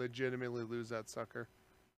can legitimately lose that sucker.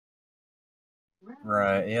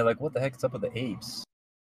 Right. Yeah, like what the heck's up with the apes?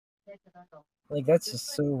 Like that's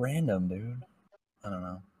just so random, dude. I don't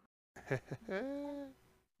know.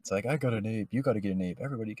 It's like I got an ape, you got to get an ape.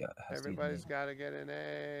 Everybody's got to get an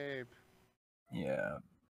ape. Yeah,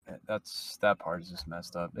 that part is just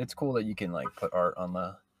messed up. It's cool that you can like put art on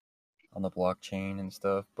the on the blockchain and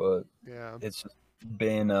stuff, but Yeah. it's just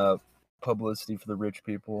been publicity for the rich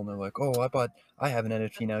people, and they're like, "Oh, I have an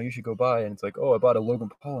NFT now. You should go buy it." And it's like, "Oh, I bought a Logan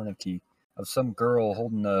Paul NFT of some girl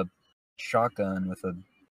holding a shotgun with a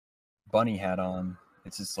bunny hat on."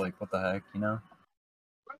 It's just like, what the heck, you know?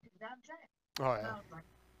 Oh yeah.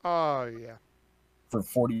 Oh yeah. For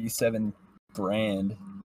 47 grand,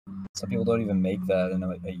 some people don't even make that in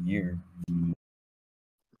a year.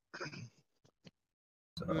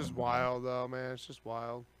 So, It's just wild though, man. It's just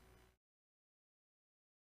wild.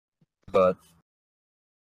 but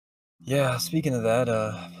yeah, speaking of that,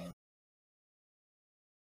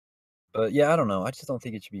 but yeah, I don't know. I just don't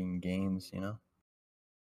think it should be in games, you know?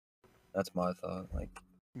 That's my thought. Like,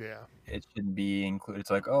 Yeah. it should be included.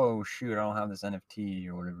 It's like, oh shoot, I don't have this NFT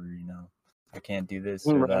or whatever, you know. I can't do this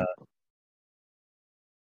or that.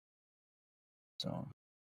 So,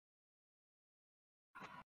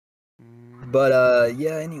 but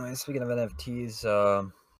yeah. Anyway, speaking of NFTs,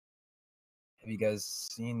 have you guys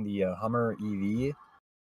seen the Hummer EV?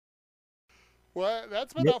 What?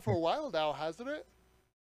 That's been out for a while now, hasn't it?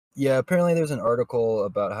 Yeah, apparently there's an article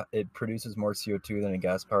about how it produces more CO2 than a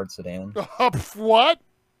gas-powered sedan. What?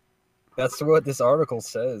 That's what this article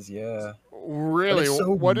says, yeah. Really?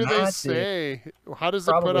 So what do they massive. say? How does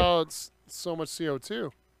it put out so much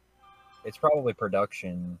CO2? It's probably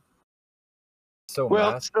production. So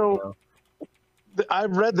well, massive, so you know?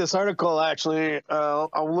 I've read this article actually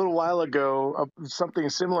a little while ago, something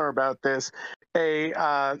similar about this.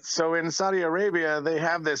 So in Saudi Arabia, they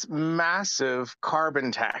have this massive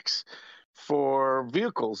carbon tax for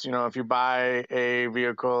vehicles. You know, if you buy a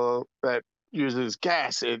vehicle that uses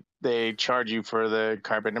gas, they charge you for the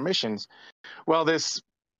carbon emissions. Well, this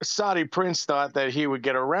Saudi prince thought that he would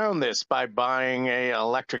get around this by buying a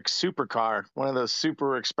electric supercar, one of those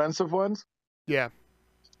super expensive ones. Yeah.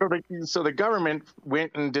 So the government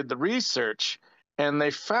went and did the research, and they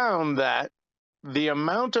found that the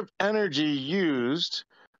amount of energy used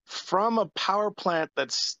from a power plant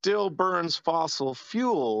that still burns fossil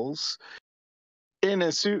fuels in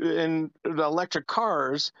electric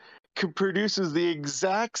cars produces the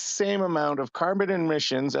exact same amount of carbon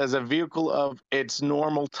emissions as a vehicle of its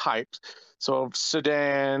normal type. So a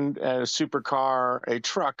sedan, a supercar, a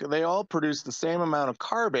truck, they all produce the same amount of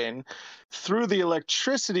carbon through the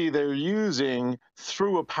electricity they're using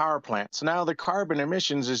through a power plant. So now the carbon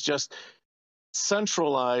emissions is just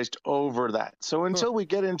centralized over that. So until we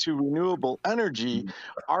get into renewable energy,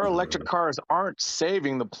 our electric cars aren't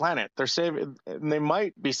saving the planet. They're saving, and they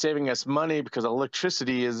might be saving us money because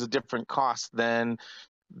electricity is a different cost than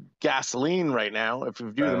gasoline right now. If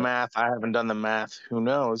you do the math, I haven't done the math, who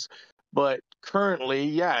knows? But currently,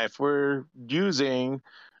 yeah, if we're using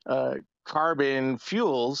carbon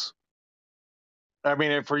fuels, I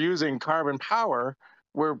mean, if we're using carbon power,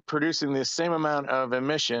 we're producing the same amount of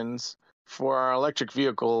emissions for our electric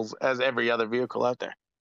vehicles as every other vehicle out there.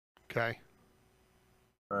 Okay.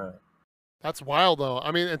 Right. That's wild, though.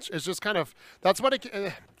 I mean, it's just kind of that's what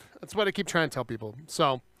I keep trying to tell people.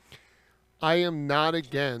 So, I am not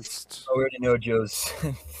against. I already know Joe's.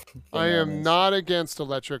 I am not against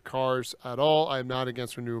electric cars at all. I am not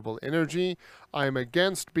against renewable energy. I am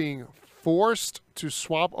against being forced to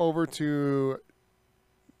swap over to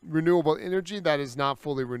renewable energy that is not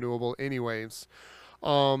fully renewable, anyways.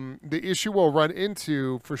 The issue we'll run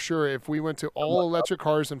into for sure if we went to all electric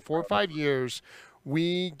cars in 4 or 5 years.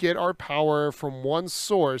 We get our power from one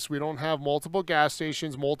source. We don't have multiple gas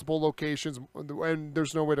stations, multiple locations, and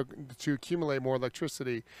there's no way to accumulate more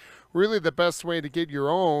electricity. Really, the best way to get your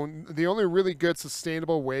own, the only really good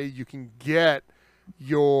sustainable way you can get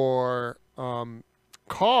your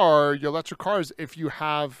your electric car is if you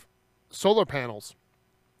have solar panels,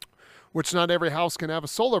 which not every house can have a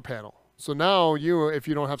solar panel. So now if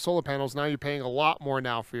you don't have solar panels, now you're paying a lot more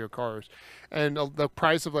now for your cars. And the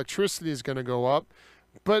price of electricity is going to go up.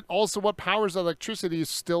 But also what powers electricity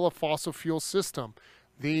is still a fossil fuel system.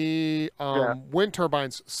 The wind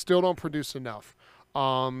turbines still don't produce enough.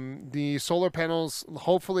 The solar panels,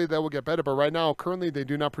 hopefully they will get better. But right now, currently, they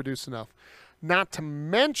do not produce enough. Not to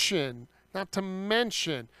mention,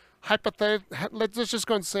 hypothetically, let's just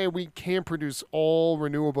go and say we can produce all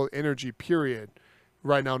renewable energy, period.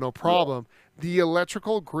 Right now, no problem. The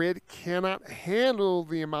electrical grid cannot handle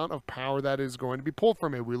the amount of power that is going to be pulled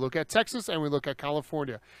from it. We look at Texas and we look at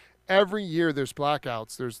California. Every year there's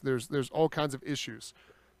blackouts. There's all kinds of issues.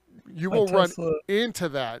 You will run into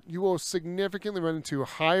that. You will significantly run into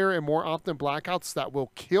higher and more often blackouts that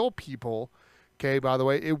will kill people. Okay, by the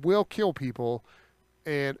way, it will kill people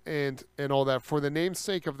and all that for the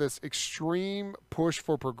namesake of this extreme push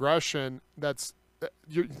for progression that's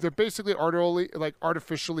they're basically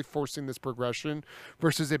artificially forcing this progression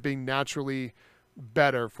versus it being naturally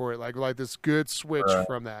better for it, like this good switch Right.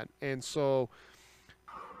 from that. And so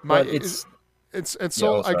But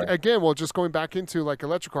again, well, just going back into like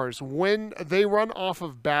electric cars, when they run off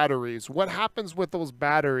of batteries, what happens with those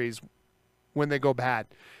batteries when they go bad?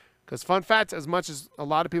 Because fun fact, as much as a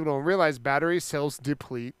lot of people don't realize, battery cells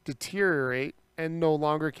deteriorate, and no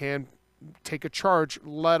longer can take a charge,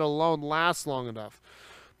 let alone last long enough.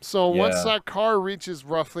 So once that car reaches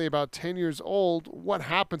roughly about 10 years old, what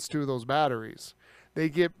happens to those batteries? They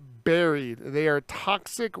get buried. They are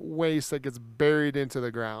toxic waste that gets buried into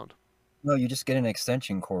the ground. No, you just get an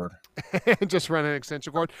extension cord. Just run an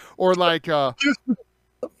extension cord, or like Yeah, you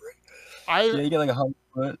get like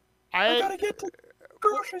 $100. I gotta get to the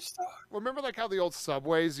grocery store. Remember like how the old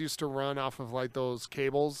subways used to run off of like those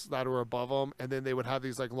cables that were above them, and then they would have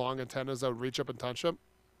these like long antennas that would reach up and touch them?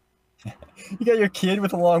 You got your kid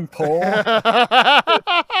with a long pole.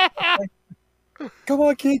 Come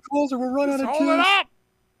on, kid, closer. We're running out of hold it up.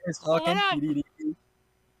 It's talking.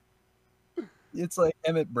 It's like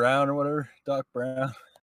Emmett Brown or whatever, Doc Brown.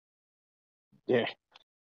 Yeah.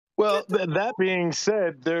 Well, that being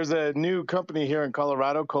said, there's a new company here in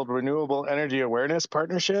Colorado called Renewable Energy Awareness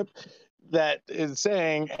Partnership that is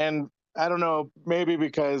saying, and I don't know, maybe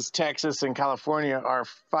because Texas and California are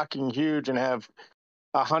fucking huge and have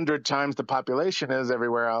 100 times the population as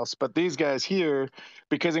everywhere else, but these guys here,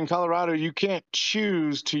 because in Colorado you can't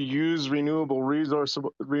choose to use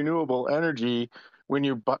renewable energy when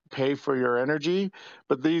you pay for your energy,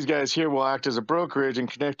 but these guys here will act as a brokerage and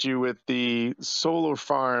connect you with the solar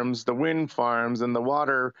farms, the wind farms, and the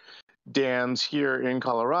water dams here in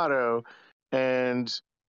Colorado, and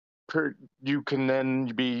you can then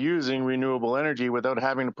be using renewable energy without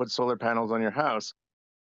having to put solar panels on your house,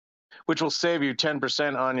 which will save you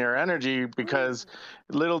 10% on your energy, because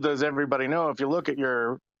little does everybody know, if you look at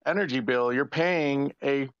your energy bill, you're paying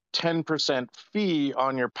a 10% fee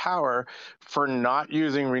on your power for not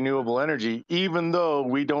using renewable energy, even though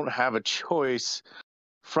we don't have a choice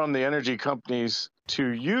from the energy companies to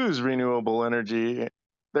use renewable energy.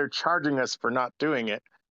 They're charging us for not doing it.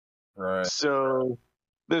 Right. So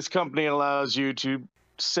this company allows you to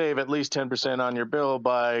save at least 10% on your bill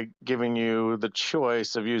by giving you the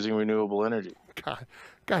choice of using renewable energy.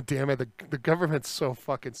 God damn it. The government's so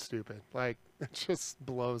fucking stupid. Like, it just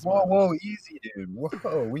blows my Whoa, mind. easy, dude.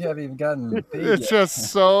 Whoa, we haven't even gotten big It's yet.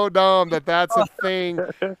 just so dumb that's a thing.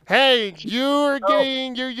 Hey, you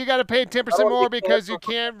got to pay 10% more because you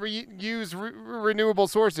can't use renewable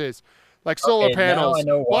sources like solar panels. Now I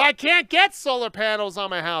know why. Well, I can't get solar panels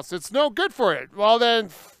on my house. It's no good for it. Well, then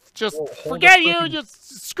just Whoa, forget you.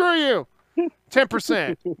 Just screw you.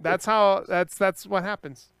 10%. That's what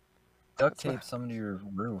happens. Duct tape some to your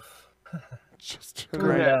roof. Just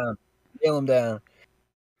Nail them down.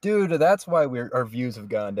 Dude, that's why our views have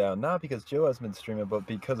gone down. Not because Joe has been streaming, but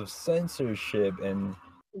because of censorship and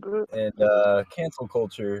cancel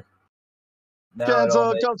culture. Now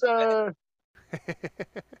Cancel culture!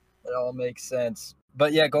 It all makes sense.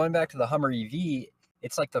 But yeah, going back to the Hummer EV,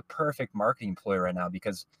 it's like the perfect marketing ploy right now,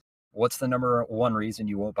 because what's the number one reason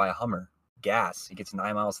you won't buy a Hummer? Gas. It gets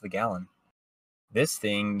 9 miles to the gallon. This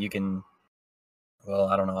thing, you can, well,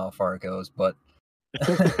 I don't know how far it goes, but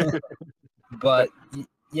but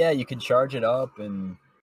yeah, you can charge it up and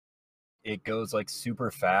it goes like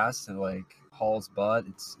super fast and like hauls butt.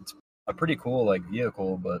 It's a pretty cool like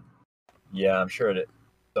vehicle, but yeah, I'm sure it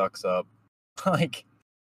sucks up. Like,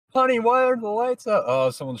 honey, why aren't the lights out? Oh,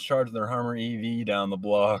 someone's charging their Hummer EV down the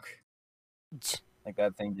block. Like,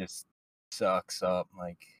 that thing just sucks up.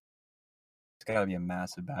 Like, it's gotta be a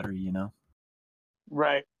massive battery, you know?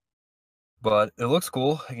 Right. But it looks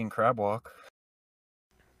cool. I can crab walk.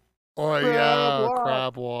 Oh yeah,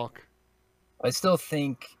 crab walk. I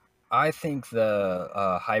think the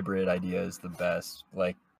hybrid idea is the best.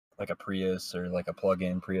 Like a Prius or like a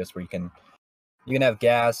plug-in Prius where you can have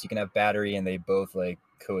gas, you can have battery, and they both like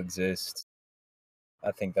coexist.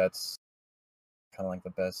 I think that's kind of like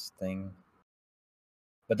the best thing.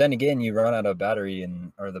 But then again, you run out of battery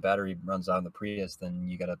or the battery runs out in the Prius, then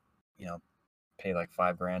you gotta, pay like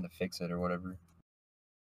 $5,000 to fix it or whatever.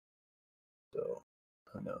 So,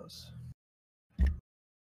 who knows?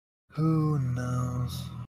 Who knows?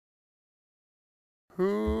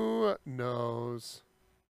 Who knows?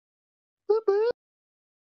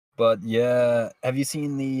 But yeah, have you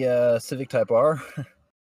seen the Civic Type R?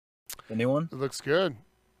 The new one? It looks good.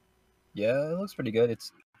 Yeah, it looks pretty good.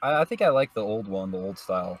 I think I like the old one, the old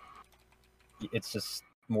style. It's just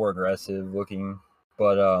more aggressive looking.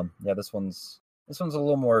 But yeah, this one's a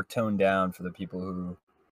little more toned down for the people who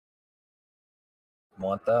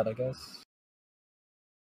want that, I guess.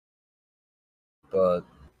 But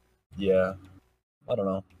yeah, I don't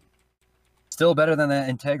know. Still better than that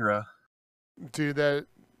Integra. Dude, that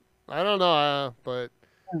I don't know, but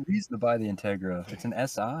No reason to buy the Integra. It's an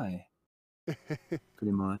SI,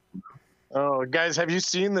 pretty much. Oh, guys, have you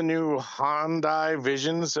seen the new Hyundai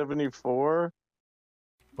Vision 74?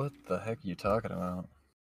 What the heck are you talking about?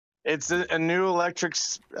 It's a new electric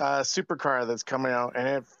supercar that's coming out, and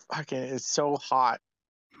it fucking is so hot.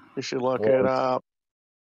 You should look it up.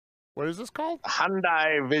 what is this called?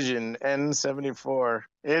 Hyundai Vision N74.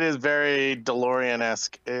 It is very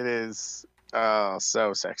DeLorean-esque. It is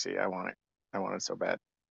so sexy. I want it. I want it so bad.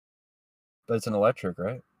 But it's an electric,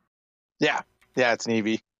 right? Yeah, it's an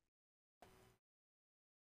EV.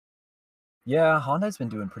 Yeah, Honda's been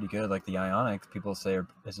doing pretty good. Like the Ioniq, people say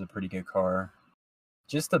is a pretty good car.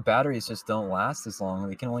 Just the batteries just don't last as long.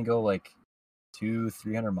 They can only go like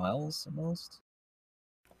 200-300 miles at most.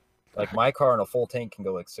 Like my car in a full tank can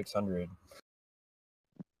go like 600.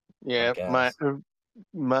 Yeah, gas.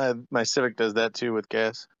 my Civic does that too with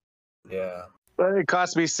gas. Yeah. But it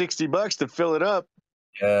cost me $60 to fill it up.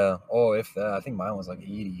 Yeah. Oh, if that. I think mine was like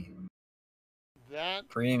 80. That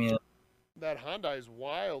Premium. that Hyundai is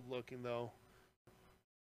wild looking though.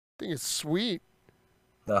 I think it's sweet.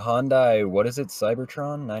 The Hyundai, what is it?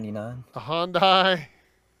 Cybertron 99? A Hyundai.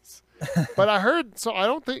 But I heard, so I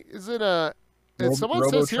don't think, is it a, someone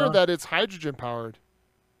says here Robotron? that it's hydrogen powered.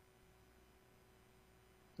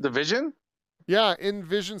 The Vision? Yeah, in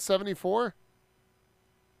Vision 74.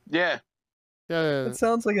 Yeah. Yeah. That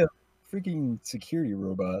sounds like a freaking security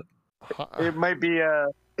robot. It might be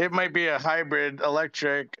a hybrid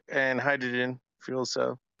electric and hydrogen fuel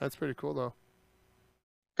cell. That's pretty cool though.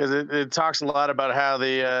 Because it talks a lot about how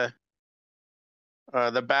the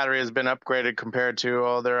battery has been upgraded compared to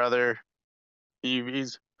all their other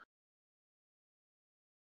EVs.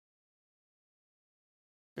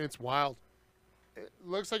 It's wild. It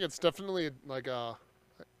looks like it's definitely like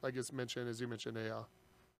it's mentioned, as you mentioned,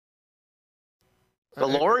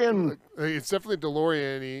 DeLorean. It's definitely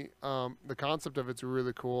DeLorean-y. The concept of it's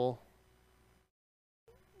really cool.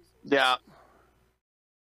 Yeah.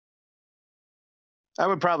 I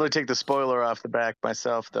would probably take the spoiler off the back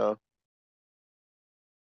myself, though.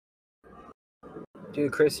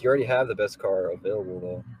 Dude, Chris, you already have the best car available,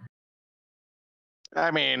 though. I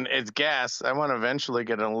mean, it's gas. I want to eventually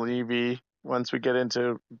get an EV once we get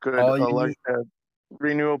into good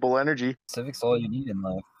renewable energy. Civic's all you need in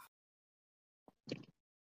life.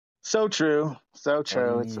 So true. So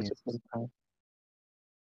true. It's such need. a good time.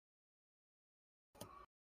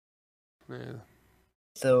 Yeah.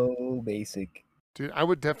 So basic. Dude, I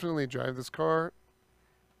would definitely drive this car,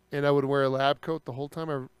 and I would wear a lab coat the whole time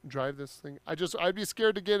I drive this thing. I'd be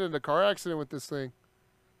scared to get in a car accident with this thing.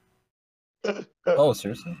 Oh,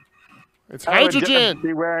 seriously? It's I would hydrogen.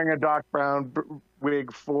 be wearing a Doc Brown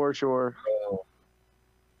wig for sure. Oh.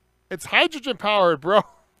 It's hydrogen powered, bro.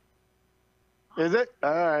 Is it?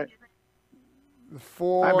 All right.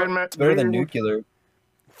 It's better than nuclear.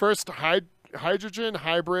 First hydrogen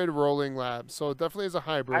hybrid rolling lab. So it definitely is a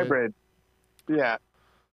hybrid. Hybrid. Yeah.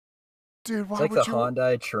 Dude, why It's like would the you?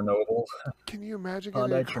 Hyundai Chernobyl. Can you imagine getting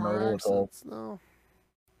Hyundai in car Chernobyl with all. accidents? No.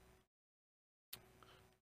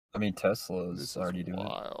 I mean, Tesla's This already is doing it.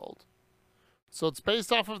 wild. So it's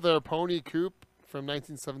based off of their Pony Coupe from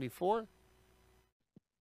 1974,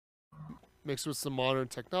 mixed with some modern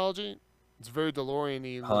technology. It's very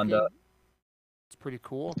DeLorean-y Honda. looking. It's pretty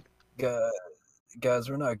cool. Guys,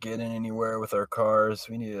 we're not getting anywhere with our cars.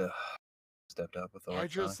 We need to step up with I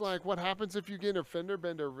electronics. just like, what happens if you get a fender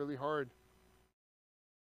bender really hard?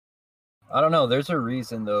 I don't know. There's a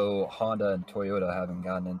reason, though, Honda and Toyota haven't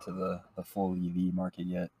gotten into the full EV market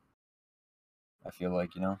yet. I feel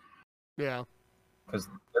like, you know? Yeah. Because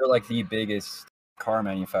they're like the biggest car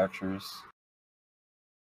manufacturers.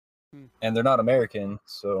 And they're not American,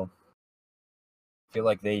 so I feel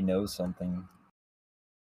like they know something.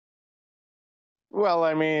 Well,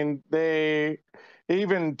 I mean,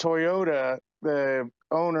 even Toyota, the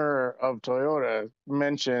owner of Toyota,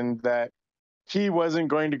 mentioned that he wasn't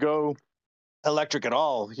going to go electric at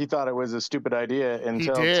all. He thought it was a stupid idea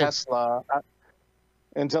until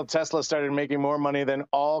Tesla started making more money than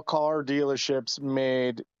all car dealerships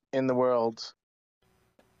made in the world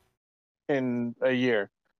in a year.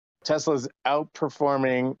 Tesla's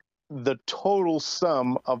outperforming the total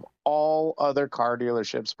sum of all other car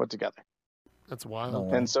dealerships put together. That's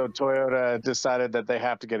wild. And so Toyota decided that they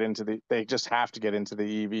just have to get into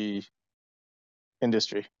the EV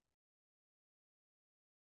industry.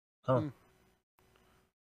 Huh.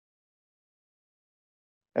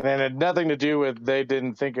 And then it had nothing to do with they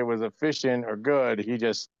didn't think it was efficient or good. He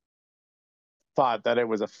just thought that it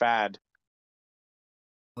was a fad.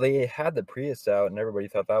 They had the Prius out, and everybody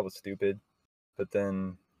thought that was stupid. But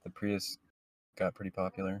then the Prius got pretty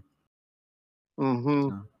popular. Mm-hmm.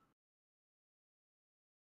 So.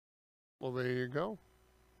 Well, there you go.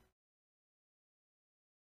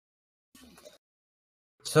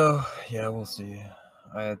 So, yeah, we'll see.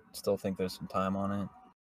 I still think there's some time on it.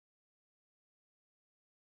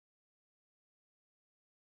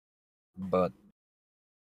 But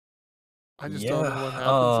I just don't know what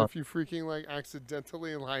happens if you freaking like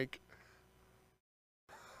accidentally like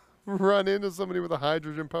run into somebody with a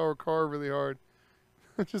hydrogen powered car really hard.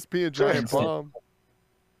 Just be a giant bomb.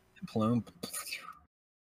 Plume.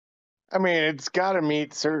 I mean, it's got to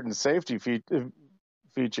meet certain safety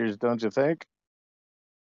features, don't you think?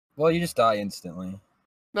 Well, you just die instantly.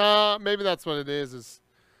 Nah, maybe that's what it is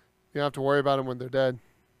you don't have to worry about them when they're dead.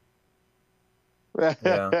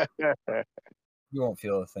 Yeah. You won't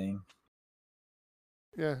feel a thing.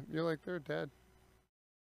 Yeah, you're like, they're dead.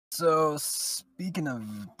 So, speaking of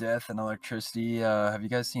death and electricity, have you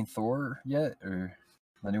guys seen Thor yet? Or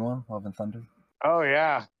anyone? Love and Thunder? Oh,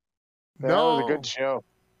 yeah. That was a good show.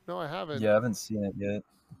 No, I haven't. Yeah, I haven't seen it yet.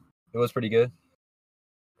 It was pretty good.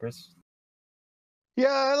 Chris?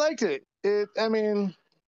 Yeah, I liked it. I mean,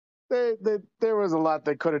 there was a lot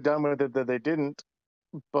they could have done with it that they didn't.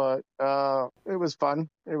 But it was fun.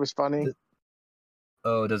 It was funny.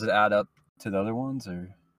 Does it add up to the other ones, or?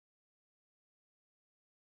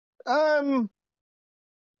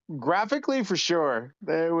 Graphically, for sure.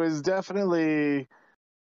 It was definitely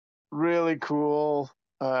really cool.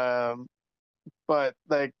 But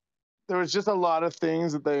like, there was just a lot of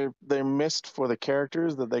things that they missed for the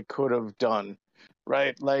characters that they could have done,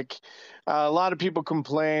 right? Like, a lot of people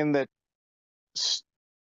complain that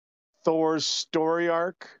Thor's story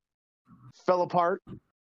arc fell apart.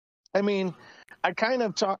 I mean, I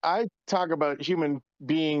talk about human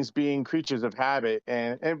beings being creatures of habit,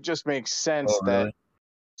 and it just makes sense that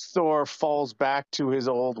Thor falls back to his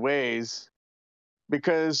old ways,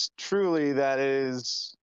 because truly that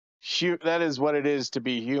is what it is to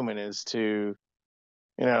be human, is to,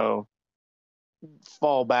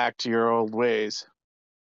 fall back to your old ways.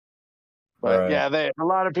 But yeah, a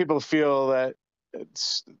lot of people feel that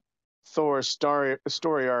Thor's story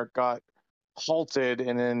arc got halted,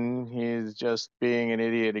 and then he's just being an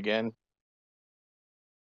idiot again.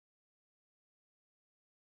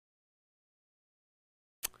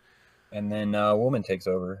 And then a woman takes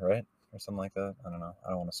over, right? Or something like that. I don't know. I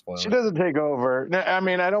don't want to spoil it. She doesn't take over. I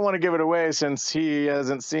mean, I don't want to give it away since Joe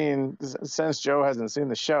hasn't seen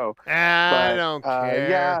the show. I don't care.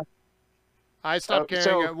 Yeah. I stopped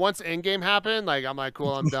caring. Once Endgame happened, like, I'm like,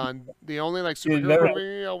 cool, I'm done. The only like superhero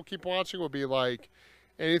movie I'll keep watching will be like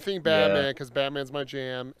anything Batman, because Batman's my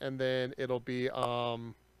jam, and then it'll be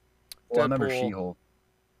Deadpool. I remember She-Hulk.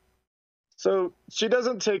 So she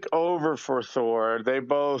doesn't take over for Thor. They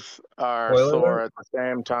both are Thor at the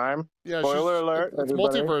same time. Yeah, Spoiler alert. It's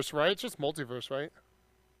multiverse, right? It's just multiverse, right?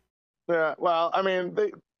 Yeah. Well, I mean,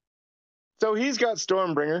 so he's got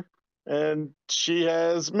Stormbringer, and she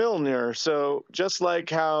has Mjolnir. So just like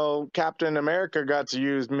how Captain America got to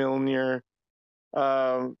use Mjolnir,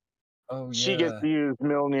 she gets to use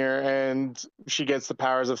Mjolnir, and she gets the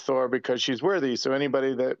powers of Thor because she's worthy. So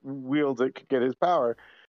anybody that wields it could get his power.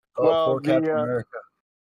 Poor Captain America.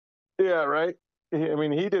 Yeah, right. I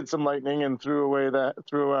mean, he did some lightning and threw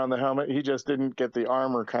around the helmet. He just didn't get the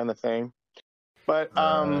armor kind of thing. But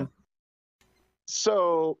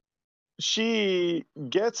so she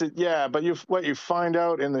gets it, yeah. But what you find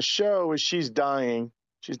out in the show is she's dying.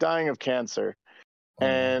 She's dying of cancer,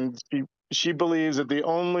 and she believes that the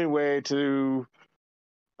only way to,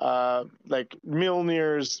 like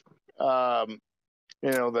Mjolnir's,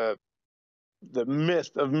 the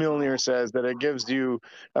myth of Mjolnir says that it gives you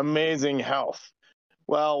amazing health.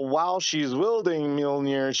 Well, while she's wielding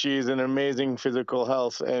Mjolnir, she's in amazing physical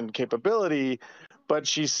health and capability, but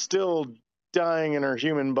she's still dying in her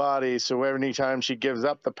human body. So every time she gives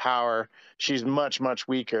up the power, she's much, much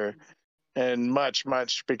weaker, and much,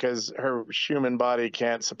 because her human body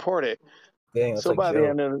can't support it. Dang, that's so like by Joe. the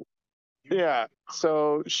end of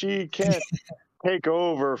so she can't take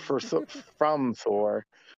over from Thor.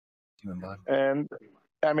 And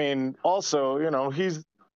I mean, also, he's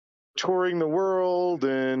touring the world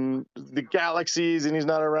and the galaxies, and he's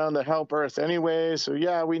not around to help Earth anyway. So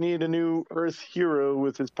yeah, we need a new Earth hero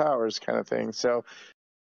with his powers, kind of thing. So,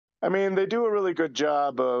 I mean, they do a really good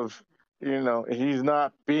job of, he's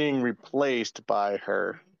not being replaced by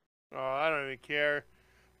her. Oh, I don't even care.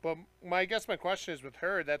 But I guess my question is, with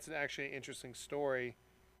her, that's actually an interesting story.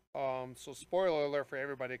 So spoiler alert for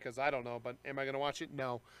everybody because I don't know, but am I gonna watch it?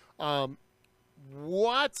 No.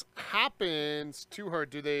 What happens to her?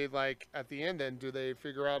 Do they like at the end? Then do they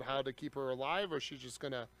figure out how to keep her alive, or she's just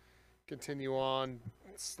gonna continue on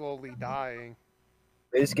slowly dying?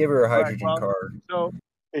 They just give her a Right. hydrogen Well, car. so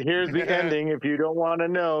here's the ending. If you don't want to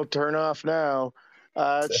know, turn off now.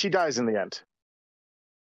 She dies in the end.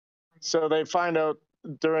 So they find out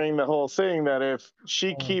during the whole thing that if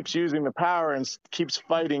she keeps using the power and keeps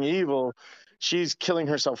fighting evil, she's killing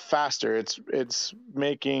herself faster. It's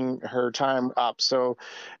making her time up. So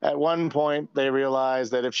at one point they realize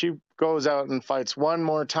that if she goes out and fights one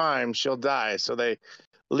more time, she'll die. So they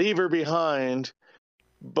leave her behind,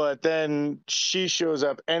 but then she shows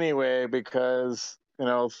up anyway because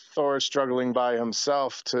Thor's struggling by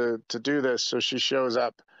himself to do this. So she shows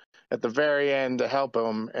up at the very end to help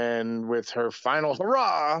him, and with her final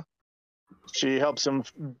hurrah, she helps him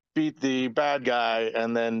beat the bad guy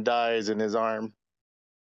and then dies in his arm.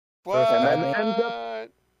 What? And then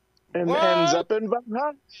ends up in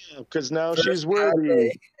Valhalla because now she's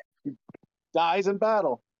worthy. She dies in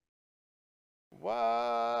battle.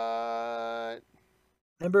 What?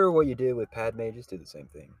 Remember what you did with Padme? Just do the same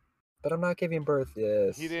thing. But I'm not giving birth.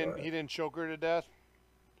 Yes. He didn't. He didn't choke her to death.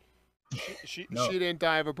 She No. she didn't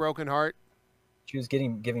die of a broken heart. She was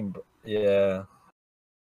yeah.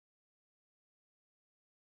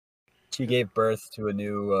 She gave birth to a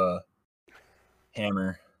new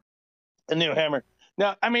hammer. A new hammer.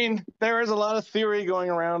 Now, I mean, there is a lot of theory going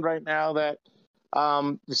around right now that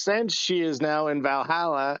since she is now in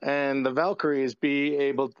Valhalla and the Valkyries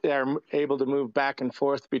are able to move back and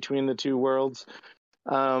forth between the two worlds,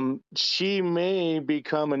 she may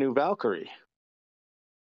become a new Valkyrie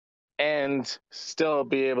and still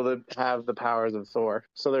be able to have the powers of Thor.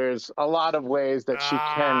 So there's a lot of ways that she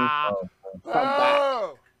can come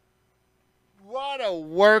back. What a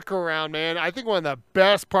workaround, man! I think one of the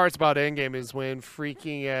best parts about Endgame is when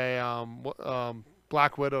freaking a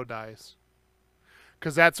Black Widow dies,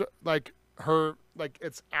 because that's like her, like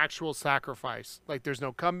it's actual sacrifice. Like there's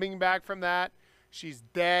no coming back from that. She's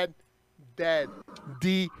dead, dead,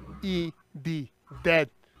 D-E-D, dead.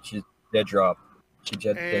 She's Deadrop.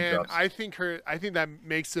 Dead And drops. I think that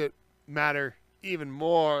makes it matter even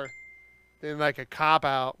more than like a cop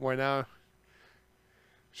out where now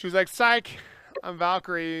she's like, psych, I'm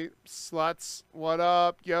Valkyrie, sluts, what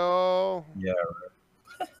up, yo? Yeah.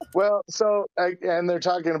 Well, so and they're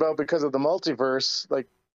talking about because of the multiverse, like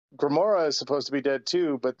Gamora is supposed to be dead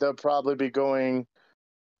too, but they'll probably be going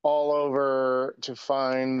all over to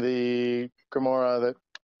find the Gamora that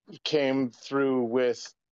came through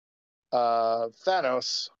with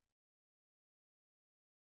Thanos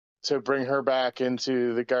to bring her back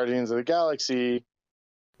into the Guardians of the Galaxy.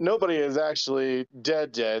 Nobody is actually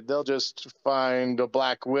dead. They'll just find a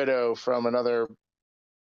Black Widow from another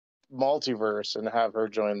multiverse and have her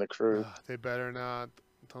join the crew. They better not.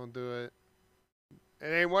 Don't do it. It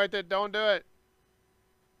ain't worth it. Don't do it.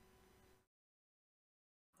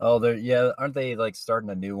 Oh, aren't they like starting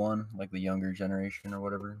a new one, like the younger generation or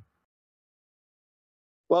whatever?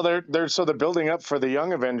 Well, they're building up for the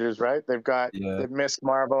Young Avengers, right? They've got the Miss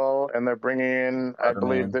Marvel, and they're bringing in, I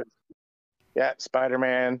believe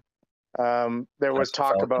Spider-Man. There was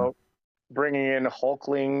talk about bringing in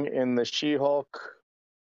Hulkling in the She-Hulk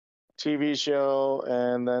TV show,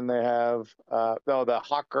 and then they have the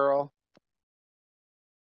Hawk Girl.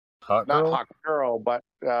 Hawk Not Girl? Hawk Girl, but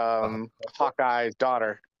Hawkeye's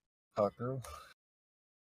daughter. Hawk Girl?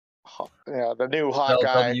 Yeah, the new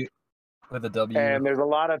Hawkeye. With a W. And there's a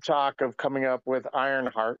lot of talk of coming up with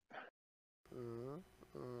Ironheart.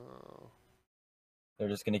 They're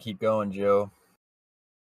just going to keep going, Joe.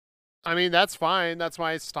 I mean, that's fine. That's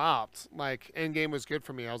why I stopped. Like, Endgame was good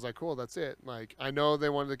for me. I was like, cool, that's it. Like, I know they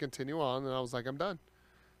wanted to continue on, and I was like, I'm done.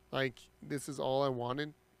 Like, this is all I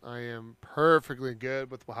wanted. I am perfectly good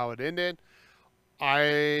with how it ended.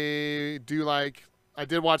 I did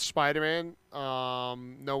watch Spider-Man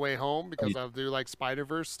No Way Home because I do like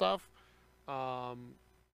Spider-Verse stuff.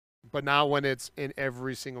 But now when it's in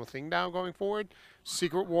every single thing now going forward,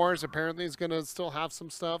 Secret Wars apparently is going to still have some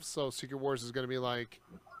stuff. So Secret Wars is going to be like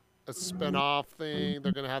a spin-off thing.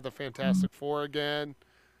 They're going to have the Fantastic Four again.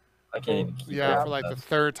 I can't even keep for like the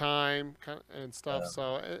third time and stuff. Yeah.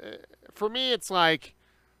 So for me, it's like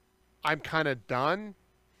I'm kind of done.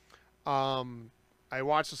 I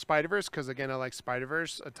watched the Spider-Verse because, again, I like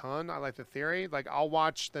Spider-Verse a ton. I like the theory. Like, I'll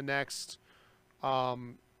watch the next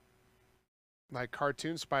like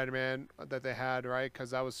cartoon Spider-Man that they had, right?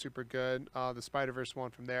 Because that was super good. The Spider-Verse one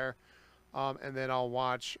from there. And then I'll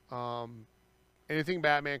watch anything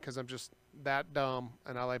Batman because I'm just that dumb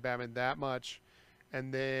and I like Batman that much.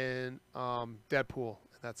 and then Deadpool,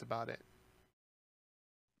 and that's about it.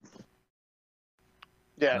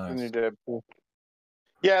 Yeah, Nice. the new Deadpool.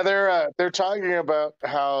 Yeah, they're talking about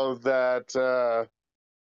how that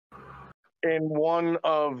in one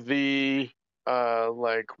of the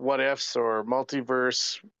like what ifs or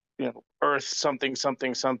multiverse, Earth something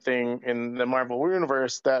something something in the Marvel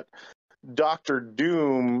universe, that Doctor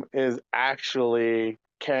Doom is actually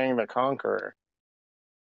Kang the Conqueror.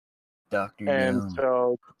 Dr. And Doom.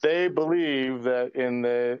 so they believe that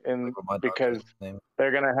because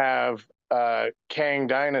they're gonna have Kang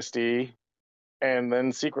Dynasty and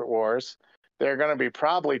then Secret Wars, they're gonna be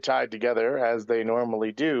probably tied together as they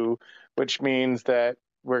normally do, which means that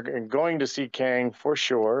we're going to see Kang for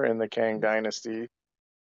sure in the Kang Dynasty.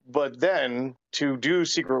 But then to do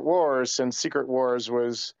Secret Wars, since Secret Wars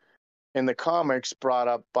was in the comics brought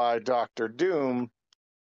up by Doctor Doom,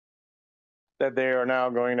 that they are now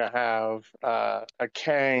going to have a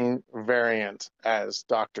Kang variant as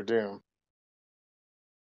Doctor Doom.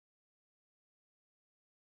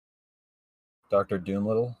 Dr.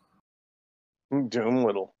 Doolittle?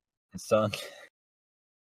 Doolittle. His son.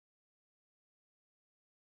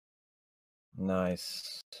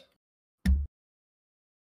 Nice.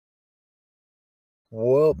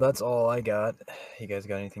 Well, that's all I got. You guys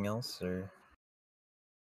got anything else, or?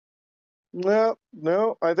 No,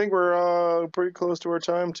 I think we're pretty close to our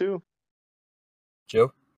time too.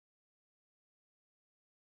 Joe?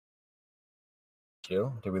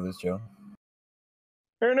 Joe? Did we lose Joe?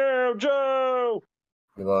 Hey now, Joe!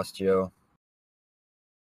 We lost Joe.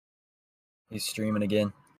 He's streaming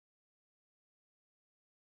again.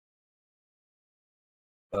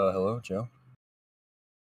 Hello, Joe?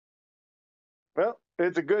 Well,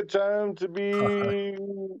 it's a good time to be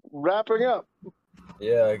wrapping up.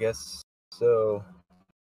 Yeah, I guess so.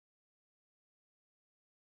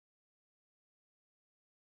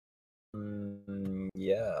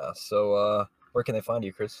 Yeah, so where can they find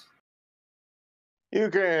you, Chris? You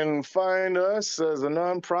can find us as a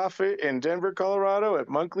nonprofit in Denver, Colorado at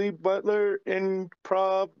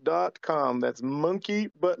monkeybutlerinimprov.com. That's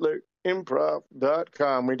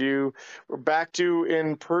monkeybutlerinimprov.com. We're back to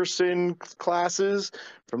in-person classes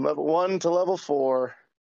from level 1 to level 4.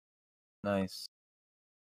 Nice.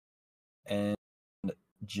 And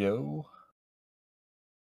Joe?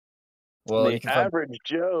 Well, The you can find Average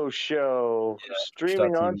Joe Show,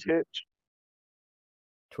 streaming on Twitch.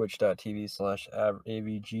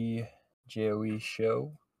 Twitch.tv/AVGJOE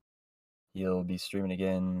show. He'll be streaming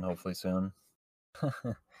again, hopefully soon.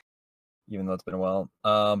 Even though it's been a while.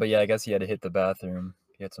 But yeah, I guess he had to hit the bathroom.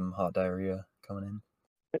 He had some hot diarrhea coming in.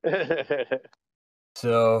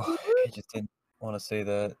 So he just didn't want to say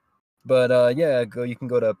that. But yeah, you can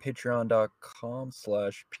go to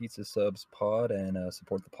patreon.com/pizzasubspod and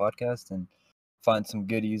support the podcast and find some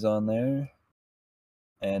goodies on there.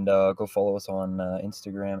 And go follow us on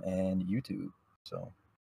Instagram and YouTube. So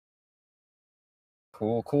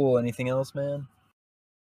cool. Anything else, man?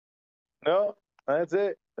 No, that's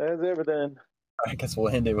it. That's everything. I guess we'll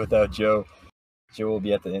end it without Joe. Joe will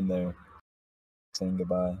be at the end there saying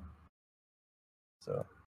goodbye. So,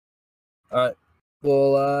 all right.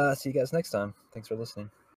 We'll see you guys next time. Thanks for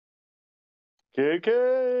listening.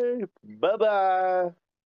 KK. Bye-bye.